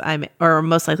goes, or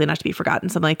most likely not to be forgotten,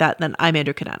 something like that. And then I'm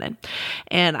Andrew Cunanan.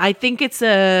 And I think it's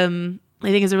a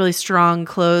really strong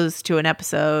close to an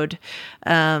episode.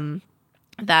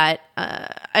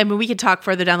 We could talk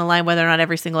further down the line whether or not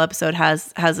every single episode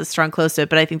has a strong close to it,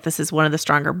 but I think this is one of the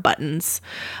stronger buttons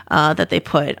that they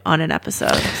put on an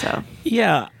episode. So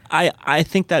yeah, I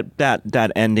think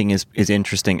that ending is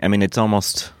interesting. I mean, it's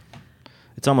almost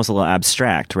a little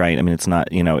abstract, right? I mean, it's not,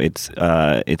 it's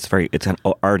an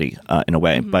arty in a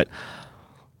way, but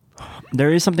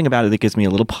there is something about it that gives me a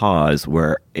little pause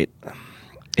where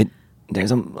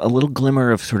there's a little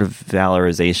glimmer of sort of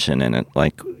valorization in it.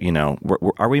 Like,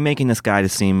 are we making this guy to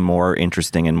seem more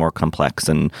interesting and more complex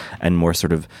and more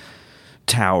sort of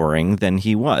towering than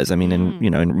he was? I mean,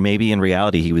 and maybe in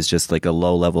reality he was just like a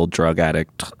low-level drug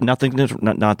addict. Not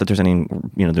that there's any,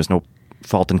 there's no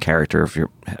fault in character if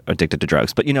you're addicted to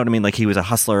drugs, but you know what I mean? Like, he was a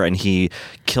hustler and he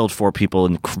killed 5 people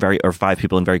in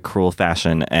very cruel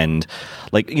fashion. And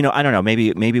like, I don't know,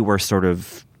 maybe we're sort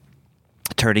of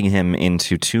turning him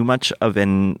into too much of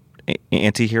an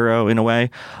anti-hero in a way.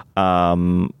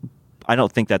 I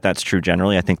don't think that that's true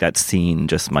generally. I think that scene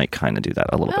just might kind of do that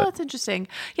a little bit. That's interesting.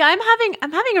 Yeah,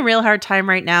 I'm having a real hard time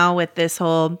right now with this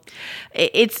whole.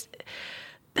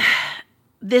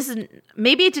 This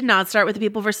maybe it did not start with the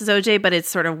People versus OJ, but it's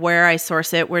sort of where I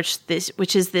source it, which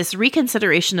is this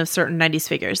reconsideration of certain 90s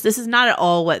figures. This is not at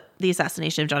all what the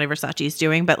Assassination of Gianni Versace is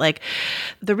doing, but like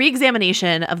the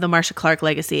reexamination of the Marcia Clark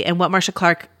legacy and what Marcia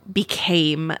Clark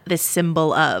became this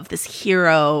symbol of, this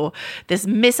hero, this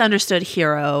misunderstood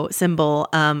hero symbol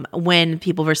when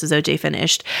People versus OJ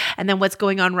finished. And then what's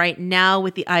going on right now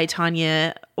with the I,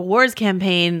 Tonya awards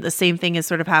campaign, the same thing is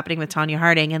sort of happening with Tonya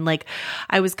Harding. And like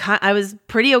I was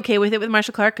pretty okay with it with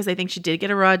Marcia Clark because I think she did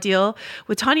get a raw deal.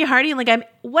 With Tonya Harding, like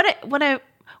what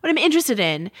I'm interested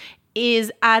in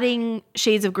is adding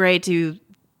shades of gray to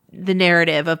the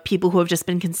narrative of people who have just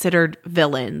been considered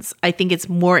villains. I think it's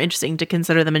more interesting to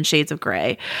consider them in shades of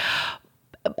gray.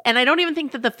 And I don't even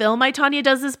think that the film I, Tonya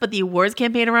does this, but the awards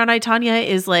campaign around I, Tonya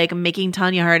is like making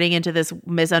Tonya Harding into this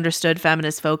misunderstood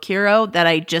feminist folk hero that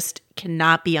I just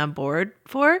cannot be on board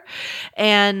for.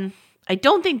 And I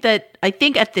think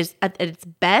at its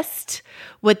best,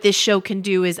 what this show can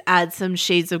do is add some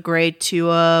shades of gray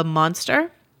to a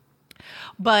monster.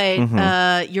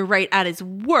 But you're right, at its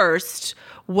worst,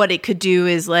 what it could do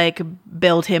is like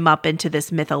build him up into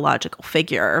this mythological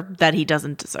figure that he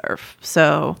doesn't deserve.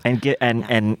 So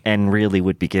and really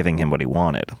would be giving him what he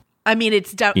wanted. I mean,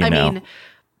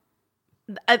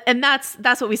 and that's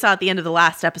what we saw at the end of the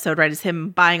last episode, right? Is him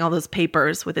buying all those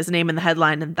papers with his name in the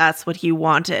headline, and that's what he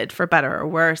wanted, for better or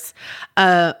worse.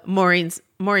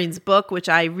 Maureen's book, which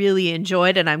I really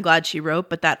enjoyed and I'm glad she wrote,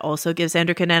 but that also gives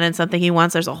Andrew Cunanan something he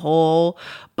wants. There's a whole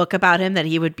book about him that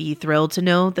he would be thrilled to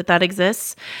know that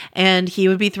exists, and he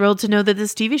would be thrilled to know that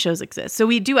this TV shows exist. So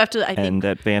we do have to, I think, and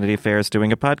that Vanity Fair is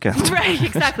doing a podcast. Right,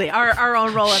 exactly. Our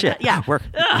own role in that. Yeah. We're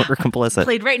complicit.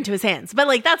 Played right into his hands. But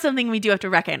like that's something we do have to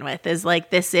reckon with, is like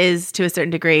this is to a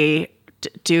certain degree,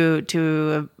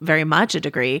 to very much a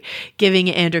degree,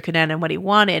 giving Andrew Cunanan what he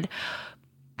wanted.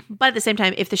 But at the same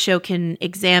time, if the show can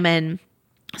examine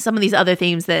some of these other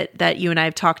themes that you and I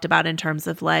have talked about in terms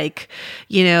of like,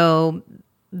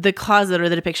 the closet or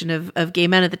the depiction of gay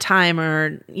men at the time,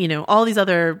 or, all these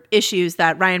other issues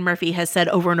that Ryan Murphy has said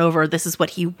over and over, this is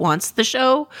what he wants the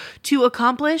show to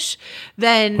accomplish,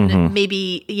 then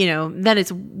maybe, then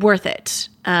it's worth it.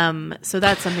 So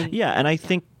that's something. Yeah. And I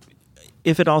think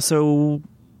if it also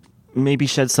maybe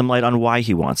sheds some light on why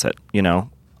he wants it,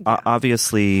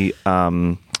 obviously,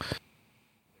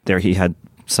 there he had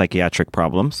psychiatric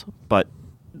problems, but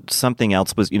something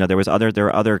else was, there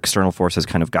were other external forces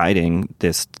kind of guiding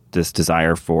this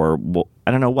desire for,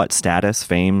 I don't know what, status,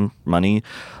 fame, money.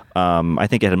 I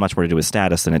think it had much more to do with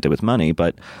status than it did with money,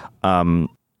 but, and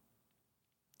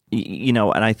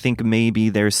I think maybe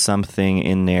there's something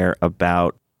in there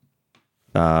about,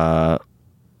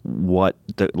 what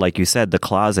like you said, the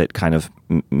closet kind of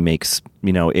makes,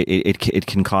 it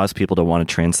can cause people to want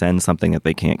to transcend something that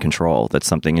they can't control. That's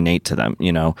something innate to them,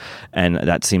 and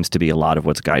that seems to be a lot of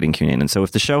what's guiding Cunanan. And so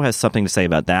if the show has something to say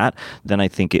about that, then I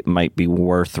think it might be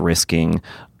worth risking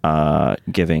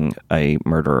giving a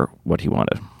murderer what he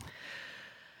wanted.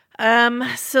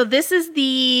 So this is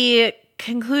the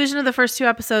conclusion of the first 2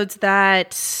 episodes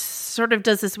that sort of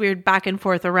does this weird back and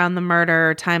forth around the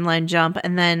murder timeline jump.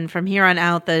 And then from here on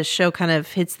out, the show kind of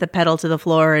hits the pedal to the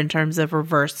floor in terms of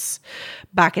reverse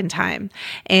back in time.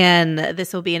 And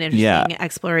this will be an interesting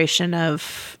exploration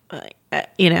of, a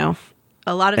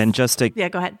lot of... And just to,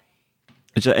 go ahead.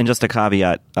 And just a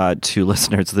caveat to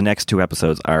listeners, the next 2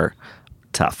 episodes are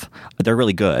tough. They're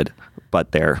really good,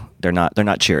 but they're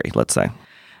not cheery, let's say.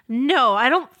 No, I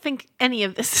don't think any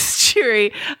of this is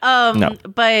cheery. No.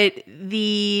 But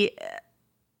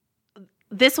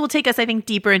this will take us, I think,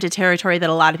 deeper into territory that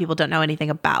a lot of people don't know anything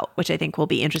about, which I think will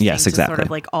be interesting to sort of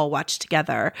like all watch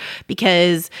together.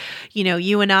 Because,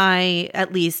 you and I,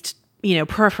 at least,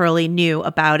 peripherally knew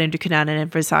about Andrew Cunanan and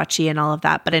Versace and all of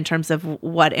that. But in terms of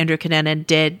what Andrew Cunanan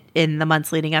did in the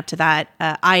months leading up to that,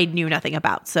 I knew nothing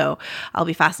about. So I'll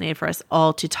be fascinated for us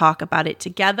all to talk about it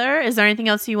together. Is there anything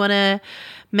else you want to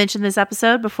mention this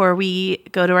episode before we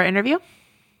go to our interview?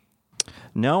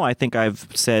 No, I think I've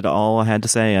said all I had to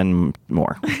say and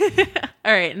more.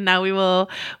 All right. Now we will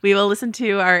listen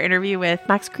to our interview with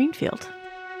Max Greenfield.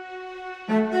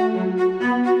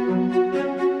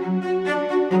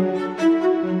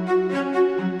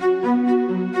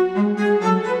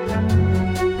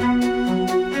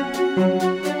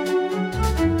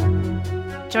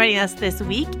 Joining us this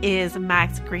week is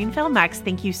Max Greenfield. Max,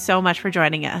 thank you so much for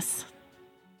joining us.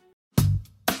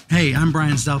 Hey, I'm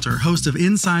Brian Stelter, host of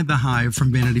Inside the Hive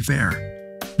from Vanity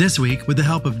Fair. This week, with the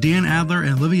help of Dan Adler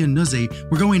and Olivia Nuzzi,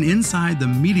 we're going inside the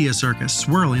media circus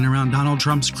swirling around Donald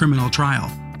Trump's criminal trial.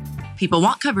 People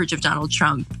want coverage of Donald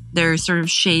Trump. There are sort of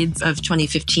shades of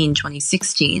 2015,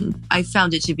 2016. I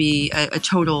found it to be a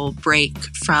total break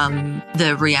from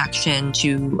the reaction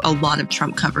to a lot of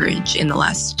Trump coverage in the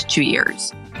last 2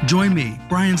 years. Join me,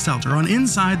 Brian Stelter, on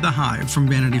Inside the Hive from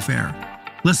Vanity Fair.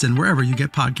 Listen wherever you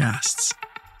get podcasts.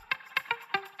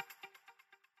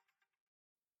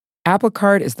 Apple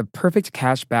Card is the perfect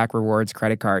cashback rewards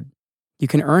credit card. You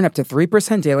can earn up to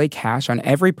 3% daily cash on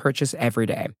every purchase every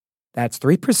day. That's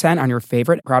 3% on your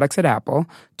favorite products at Apple,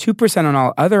 2% on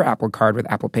all other Apple Card with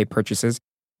Apple Pay purchases,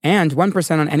 and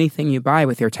 1% on anything you buy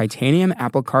with your titanium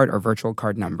Apple Card or virtual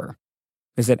card number.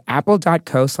 Visit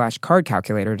apple.co/card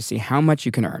calculator to see how much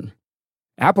you can earn.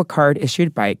 Apple Card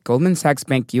issued by Goldman Sachs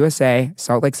Bank USA,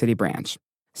 Salt Lake City branch.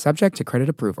 Subject to credit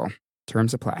approval.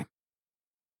 Terms apply.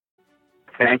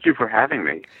 Thank you for having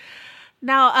me.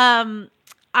 Now,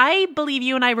 I believe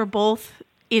you and I were both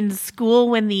in school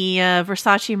when the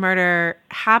Versace murder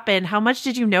happened. How much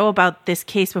did you know about this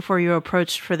case before you were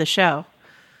approached for the show?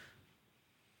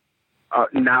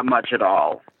 Not much at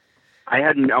all. I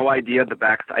had no idea the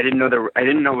back. I didn't know it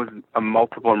was a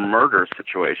multiple murder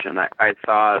situation. I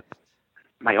thought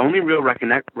my only real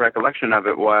recollection of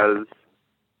it was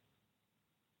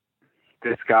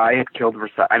this guy had killed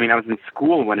Versace. I mean, I was in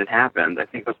school when it happened. I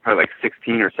think I was probably like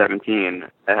 16 or 17,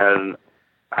 and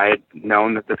I had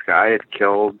known that this guy had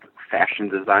killed fashion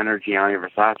designer Gianni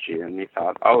Versace, and you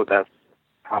thought, oh, that's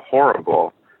how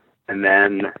horrible. And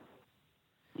then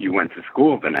you went to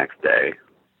school the next day.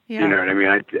 Yeah. You know what I mean?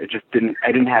 I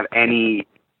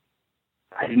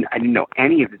didn't know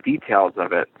any of the details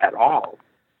of it at all.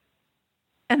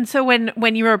 And so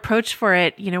when you were approached for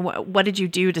it, what did you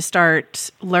do to start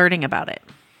learning about it?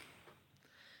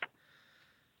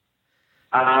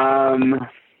 I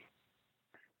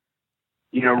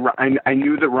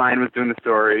knew that Ryan was doing the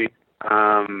story.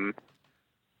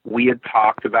 We had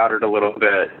talked about it a little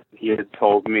bit. He had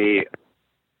told me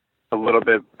a little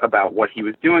bit about what he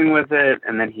was doing with it,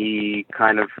 and then he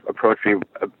kind of approached me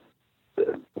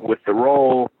with the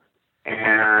role,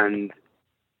 and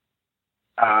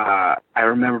I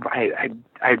remember I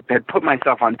had put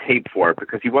myself on tape for it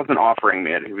because he wasn't offering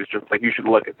me it. He was just like, you should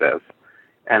look at this.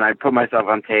 And I put myself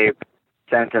on tape,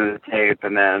 sent him the tape,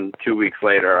 and then 2 weeks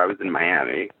later I was in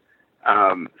Miami.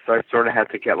 So I sort of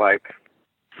had to get like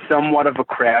somewhat of a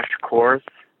crash course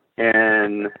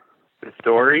in the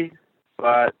story,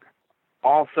 but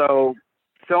also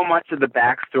so much of the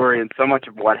backstory and so much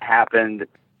of what happened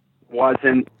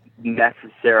wasn't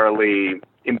necessarily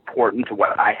important to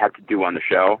what I had to do on the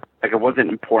show. Like, it wasn't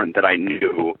important that I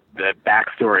knew the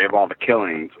backstory of all the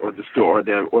killings or the story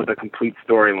or the complete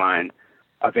storyline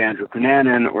of Andrew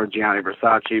Cunanan or Gianni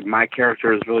Versace. My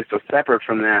character is really so separate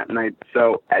from that. And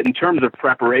so in terms of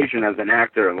preparation as an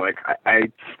actor, like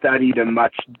I studied a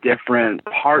much different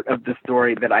part of the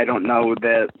story that I don't know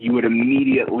that you would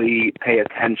immediately pay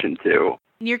attention to.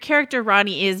 Your character,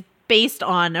 Ronnie, is based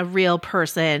on a real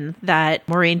person that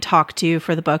Maureen talked to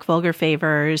for the book Vulgar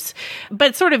Favors,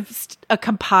 but sort of a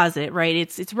composite, right?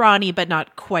 It's Ronnie, but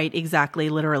not quite exactly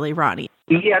literally Ronnie.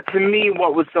 Yeah, to me,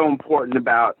 what was so important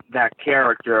about that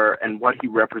character and what he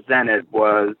represented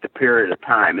was the period of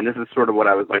time. And this is sort of what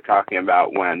I was talking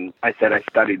about when I said I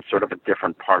studied sort of a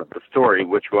different part of the story,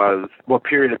 which was what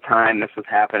period of time this was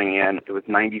happening in. It was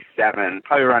 97,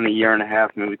 probably around a year and a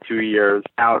half, maybe 2 years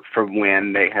out from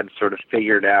when they had sort of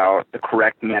figured out the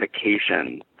correct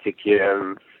medication to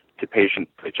give to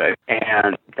patients with HIV.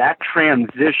 And that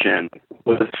transition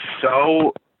was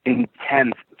so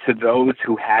intense to those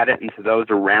who had it and to those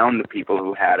around the people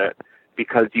who had it,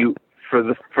 because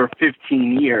for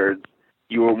 15 years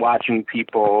you were watching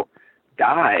people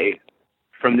die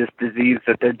from this disease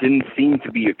that there didn't seem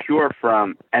to be a cure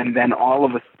from, and then all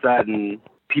of a sudden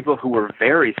people who were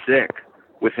very sick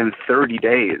within 30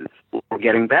 days were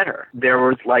getting better. There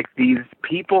was these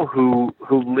people who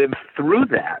lived through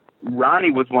that. Ronnie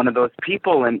was one of those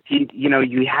people, and he,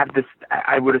 you have this,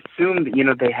 I would assume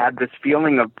that, they had this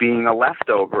feeling of being a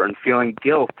leftover and feeling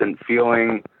guilt and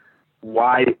feeling,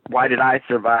 why did I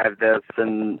survive this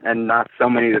and not so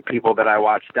many of the people that I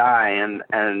watched die? And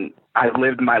I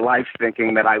lived my life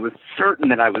thinking that I was certain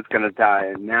that I was going to die.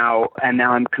 And now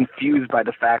I'm confused by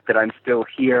the fact that I'm still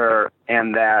here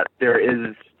and that there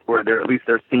is, or at least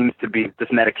there seems to be, this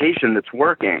medication that's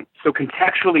working. So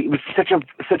contextually, it was such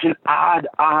an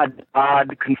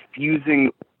odd,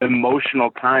 confusing,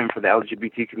 emotional time for the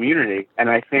LGBT community. And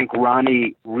I think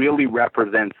Ronnie really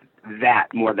represents that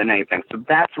more than anything. So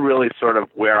that's really sort of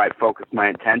where I focused my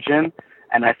attention,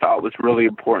 and I thought it was really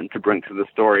important to bring to the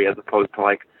story, as opposed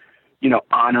to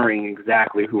honoring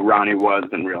exactly who Ronnie was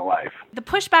in real life. The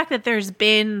pushback that there's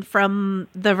been from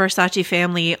the Versace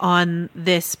family on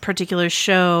this particular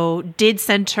show did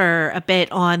center a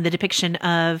bit on the depiction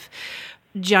of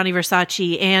Gianni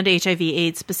Versace and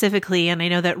HIV/AIDS specifically. And I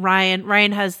know that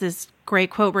Ryan has this great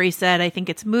quote where he said, "I think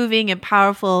it's moving and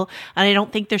powerful, and I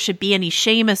don't think there should be any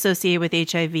shame associated with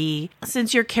HIV."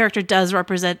 Since your character does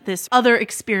represent this other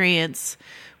experience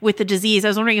with the disease, I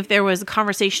was wondering if there was a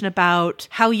conversation about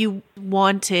how you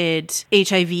wanted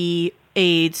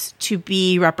HIV/AIDS to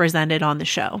be represented on the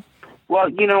show. Well,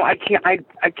 I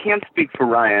can't speak for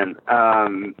Ryan,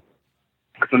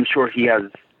 because I'm sure he has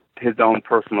his own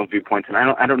personal viewpoints, and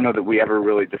I don't know that we ever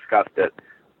really discussed it.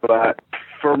 But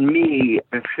for me,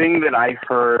 the thing that I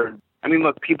heard,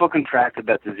 look, people contracted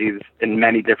that disease in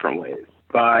many different ways,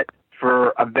 but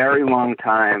for a very long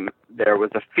time, there was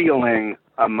a feeling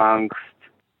amongst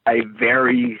a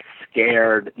very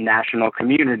scared national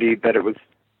community that it was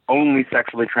only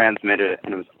sexually transmitted,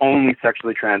 and it was only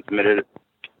sexually transmitted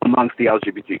amongst the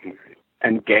LGBT community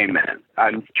and gay men.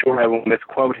 I'm sure I won't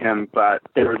misquote him, but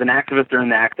there was an activist during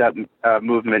the ACT UP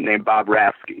movement named Bob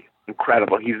Rafsky.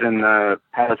 Incredible. He's in the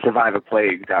How to Survive a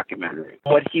Plague documentary.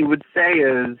 What he would say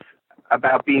is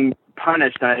about being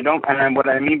punished, and what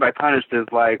I mean by punished is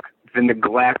the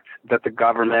neglect that the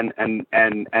government and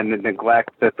the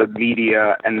neglect that the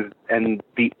media and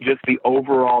the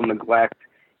overall neglect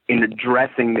in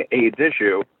addressing the AIDS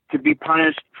issue, to be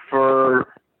punished for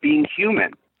being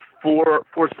human, for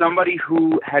somebody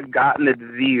who had gotten the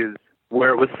disease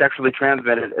where it was sexually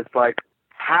transmitted. It's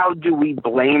how do we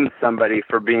blame somebody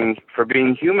for being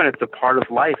human? It's a part of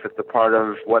life. It's a part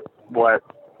of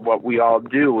what we all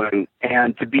do,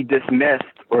 and to be dismissed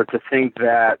or to think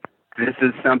that this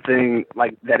is something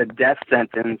that a death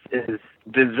sentence is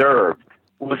deserved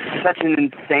was such an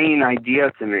insane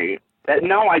idea to me that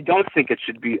no, I don't think it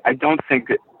should be. I don't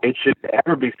think it should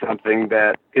ever be something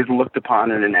that is looked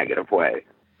upon in a negative way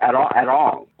at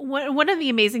all. One of the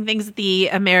amazing things that the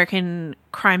American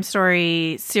Crime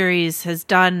Story series has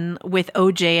done with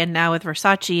OJ and now with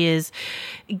Versace is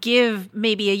give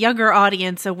maybe a younger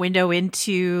audience a window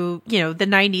into, the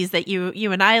 90s that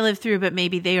you and I lived through, but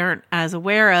maybe they aren't as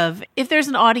aware of. If there's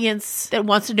an audience that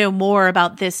wants to know more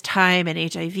about this time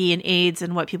and HIV and AIDS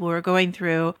and what people were going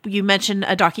through, you mentioned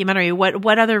a documentary.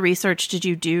 What other research did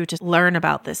you do to learn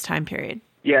about this time period?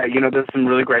 Yeah, there's some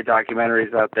really great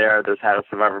documentaries out there. There's How to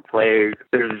Survive a Plague.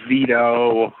 There's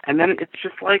Veto. And then it's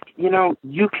just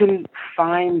you can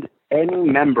find any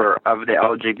member of the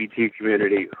LGBT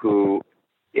community who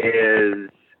is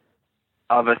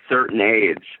of a certain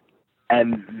age,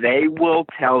 and they will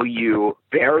tell you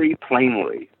very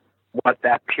plainly what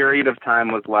that period of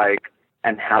time was like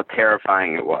and how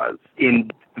terrifying it was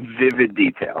in vivid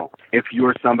detail. If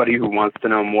you're somebody who wants to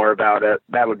know more about it,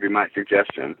 that would be my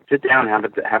suggestion. Sit down and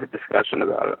have a discussion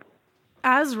about it.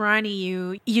 As Ronnie,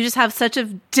 you just have such a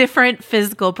different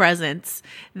physical presence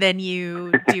than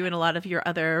you do in a lot of your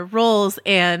other roles.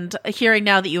 And hearing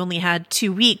now that you only had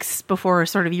 2 weeks before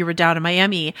sort of you were down in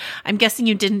Miami, I'm guessing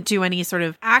you didn't do any sort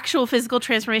of actual physical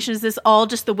transformation. Is this all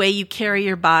just the way you carry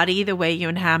your body, the way you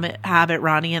inhabit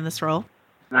Ronnie in this role?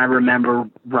 And I remember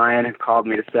Ryan had called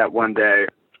me to set one day,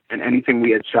 and anything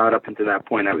we had shot up until that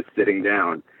point, I was sitting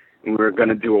down, and we were going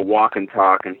to do a walk and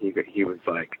talk, and he was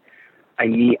like, I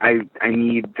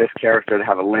need this character to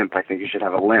have a limp. I think you should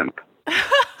have a limp.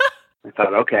 I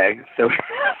thought, okay. So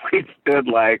we stood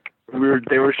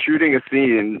they were shooting a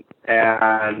scene,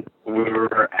 and we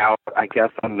were out, I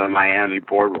guess, on the Miami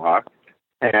boardwalk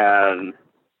and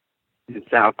in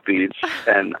South Beach,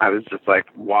 and I was just like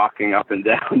walking up and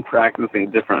down practicing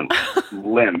different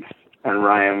limps, and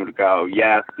Ryan would go,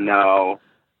 yes, no,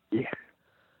 yeah,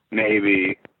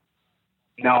 maybe,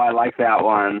 no, I like that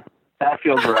one, that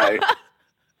feels right.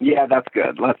 Yeah, that's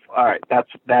good. All right, that's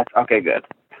okay, good.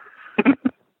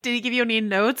 Did he give you any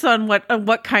notes on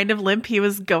what kind of limp he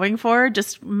was going for?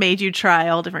 Just made you try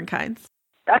all different kinds?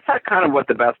 That's kind of what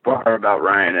the best part about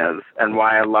Ryan is, and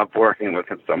why I love working with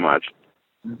him so much.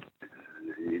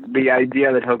 The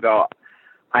idea that he'll go,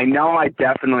 I know I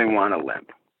definitely want a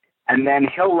limp. And then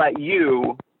he'll let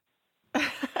you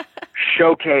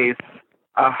showcase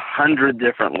 100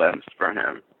 different limps for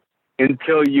him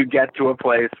until you get to a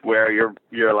place where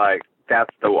you're like,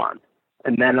 that's the one.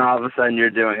 And then all of a sudden you're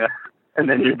doing it. And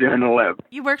then you're doing a limp.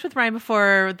 You worked with Ryan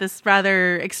before this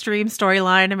rather extreme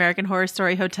storyline, American Horror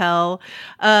Story Hotel.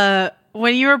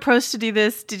 When you were approached to do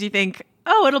this, did you think,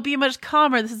 oh, it'll be much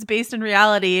calmer, this is based in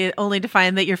reality, only to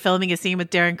find that you're filming a scene with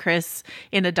Darren Criss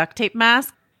in a duct tape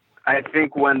mask? I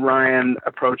think when Ryan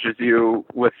approaches you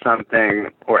with something,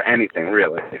 or anything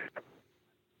really,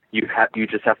 you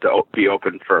just have to be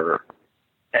open for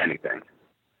anything.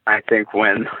 I think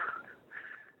whenever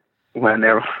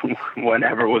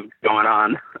was going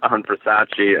on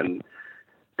Versace, and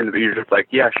you're just like,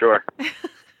 yeah, sure.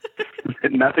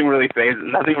 Nothing really phases.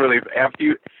 Nothing really after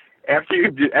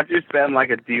you spend like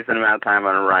a decent amount of time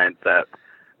on a Ryan set,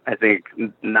 I think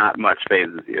not much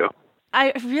phases you.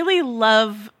 I really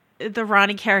love the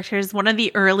Ronnie characters. One of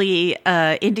the early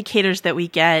indicators that we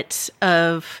get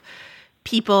of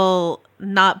people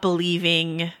not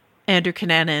believing Andrew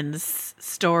Cunanan's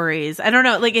stories. I don't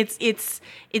know, like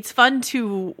it's fun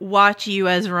to watch you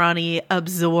as Ronnie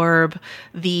absorb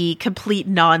the complete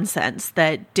nonsense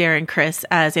that Darren Criss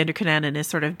as Andrew Cunanan is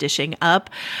sort of dishing up.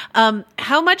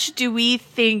 How much do we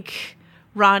think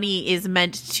Ronnie is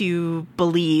meant to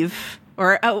believe?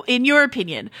 Or in your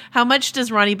opinion, how much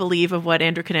does Ronnie believe of what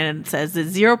Andrew Cunanan says?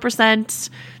 Is 0%,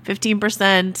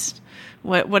 15%?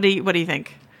 What do you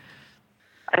think?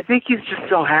 I think he's just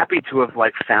so happy to have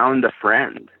found a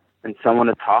friend and someone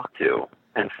to talk to,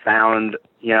 and found,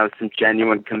 some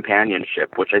genuine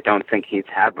companionship, which I don't think he's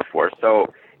had before.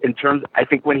 So I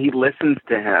think when he listens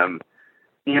to him,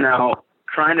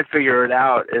 trying to figure it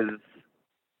out is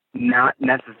not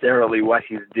necessarily what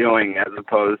he's doing, as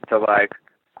opposed to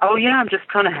oh yeah, I'm just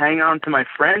trying to hang on to my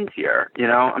friend here.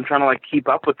 I'm trying to keep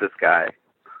up with this guy.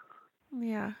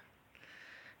 Yeah.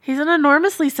 He's an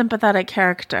enormously sympathetic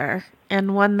character,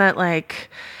 and one that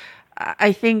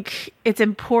I think it's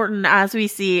important as we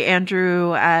see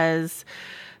Andrew as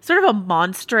sort of a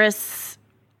monstrous,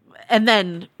 and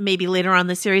then maybe later on in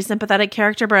the series sympathetic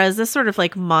character, but as this sort of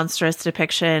monstrous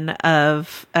depiction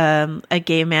of a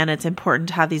gay man, it's important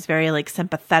to have these very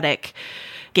sympathetic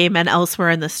gay men elsewhere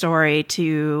in the story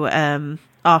to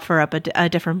offer up a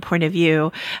different point of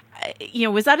view.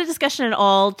 Was that a discussion at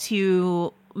all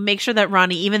to make sure that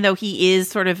Ronnie, even though he is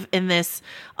sort of in this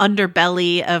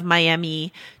underbelly of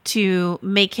Miami, to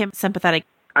make him sympathetic?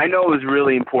 I know it was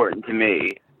really important to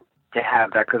me to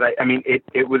have that, because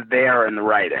it was there in the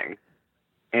writing.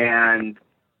 And,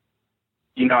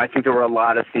 I think there were a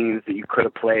lot of scenes that you could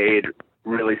have played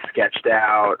really sketched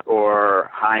out or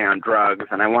high on drugs.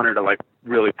 And I wanted to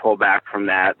really pull back from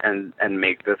that and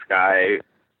make this guy,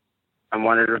 I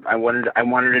wanted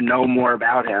to know more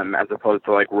about him, as opposed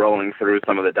to rolling through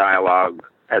some of the dialogue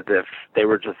as if they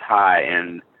were just high,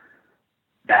 and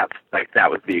that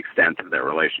was the extent of their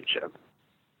relationship.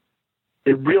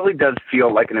 It really does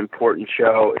feel like an important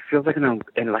show. It feels like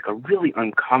a really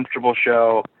uncomfortable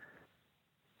show,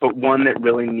 but one that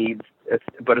really needs,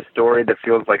 but a story that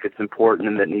feels like it's important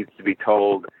and that needs to be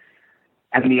told.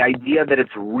 And the idea that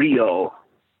it's real,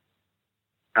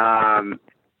 and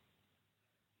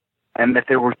that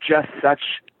there were just such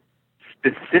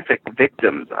specific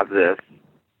victims of this,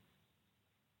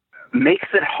 makes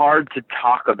it hard to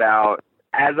talk about.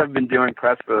 As I've been doing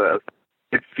press for this,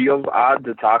 it feels odd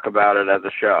to talk about it as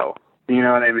a show. You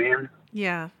know what I mean?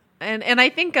 Yeah. And I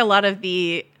think a lot of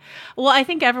I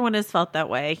think everyone has felt that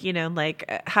way,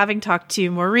 having talked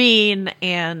to Maureen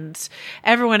and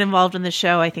everyone involved in the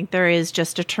show, I think there is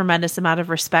just a tremendous amount of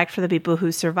respect for the people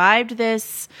who survived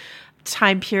this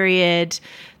time period.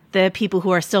 the people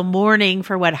who are still mourning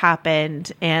for what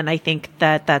happened. And I think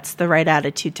that that's the right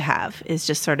attitude to have, is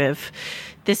just sort of,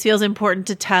 this feels important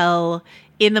to tell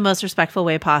in the most respectful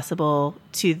way possible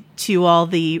to all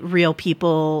the real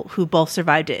people who both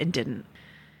survived it and didn't.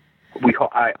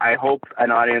 I hope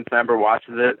an audience member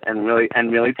watches it and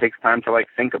really takes time to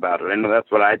think about it. I know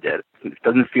that's what I did. It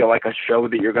doesn't feel like a show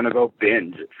that you're going to go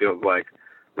binge. It feels like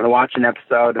I'm going to watch an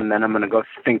episode and then I'm going to go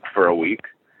think for a week,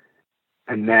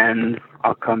 and then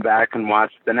I'll come back and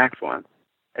watch the next one.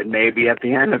 And maybe at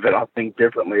the end of it, I'll think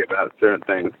differently about certain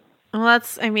things. Well,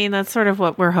 that's sort of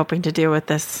what we're hoping to do with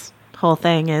this whole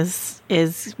thing is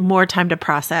more time to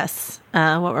process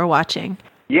what we're watching.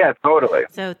 Yeah, totally.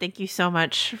 So thank you so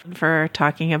much for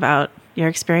talking about your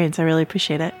experience. I really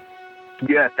appreciate it.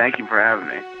 Yeah, thank you for having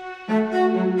me.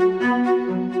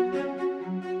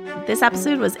 This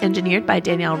episode was engineered by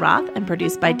Danielle Roth and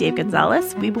produced by Dave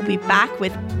Gonzalez. We will be back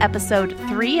with episode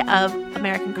 3 of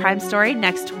American Crime Story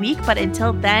next week. But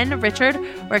until then, Richard,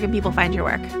 where can people find your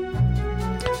work?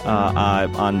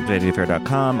 On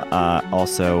vanityfair.com,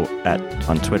 also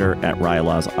on Twitter at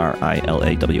Rylaws,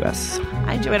 Rilaws.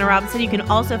 I'm Joanna Robinson. You can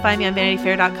also find me on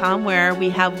vanityfair.com, where we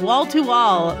have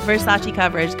wall-to-wall Versace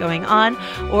coverage going on,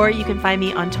 or you can find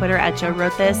me on Twitter at Joe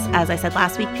Wrote This. As I said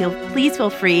last week, please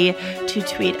feel free to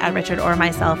tweet at Richard or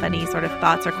myself any sort of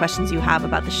thoughts or questions you have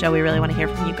about the show. We really want to hear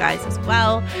from you guys as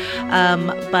well.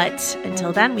 But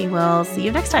until then, we will see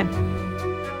you next time.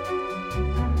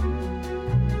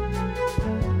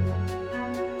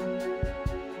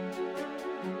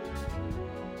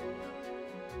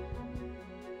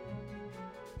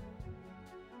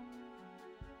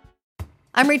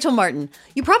 I'm Rachel Martin.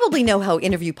 You probably know how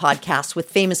interview podcasts with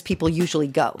famous people usually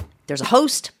go. There's a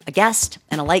host, a guest,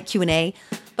 and a light Q&A.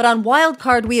 But on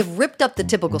Wildcard, we have ripped up the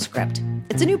typical script.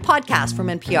 It's a new podcast from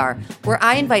NPR where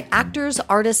I invite actors,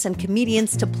 artists, and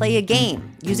comedians to play a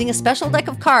game using a special deck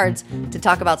of cards to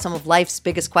talk about some of life's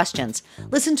biggest questions.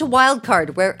 Listen to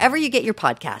Wildcard wherever you get your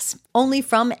podcasts, only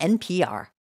from NPR.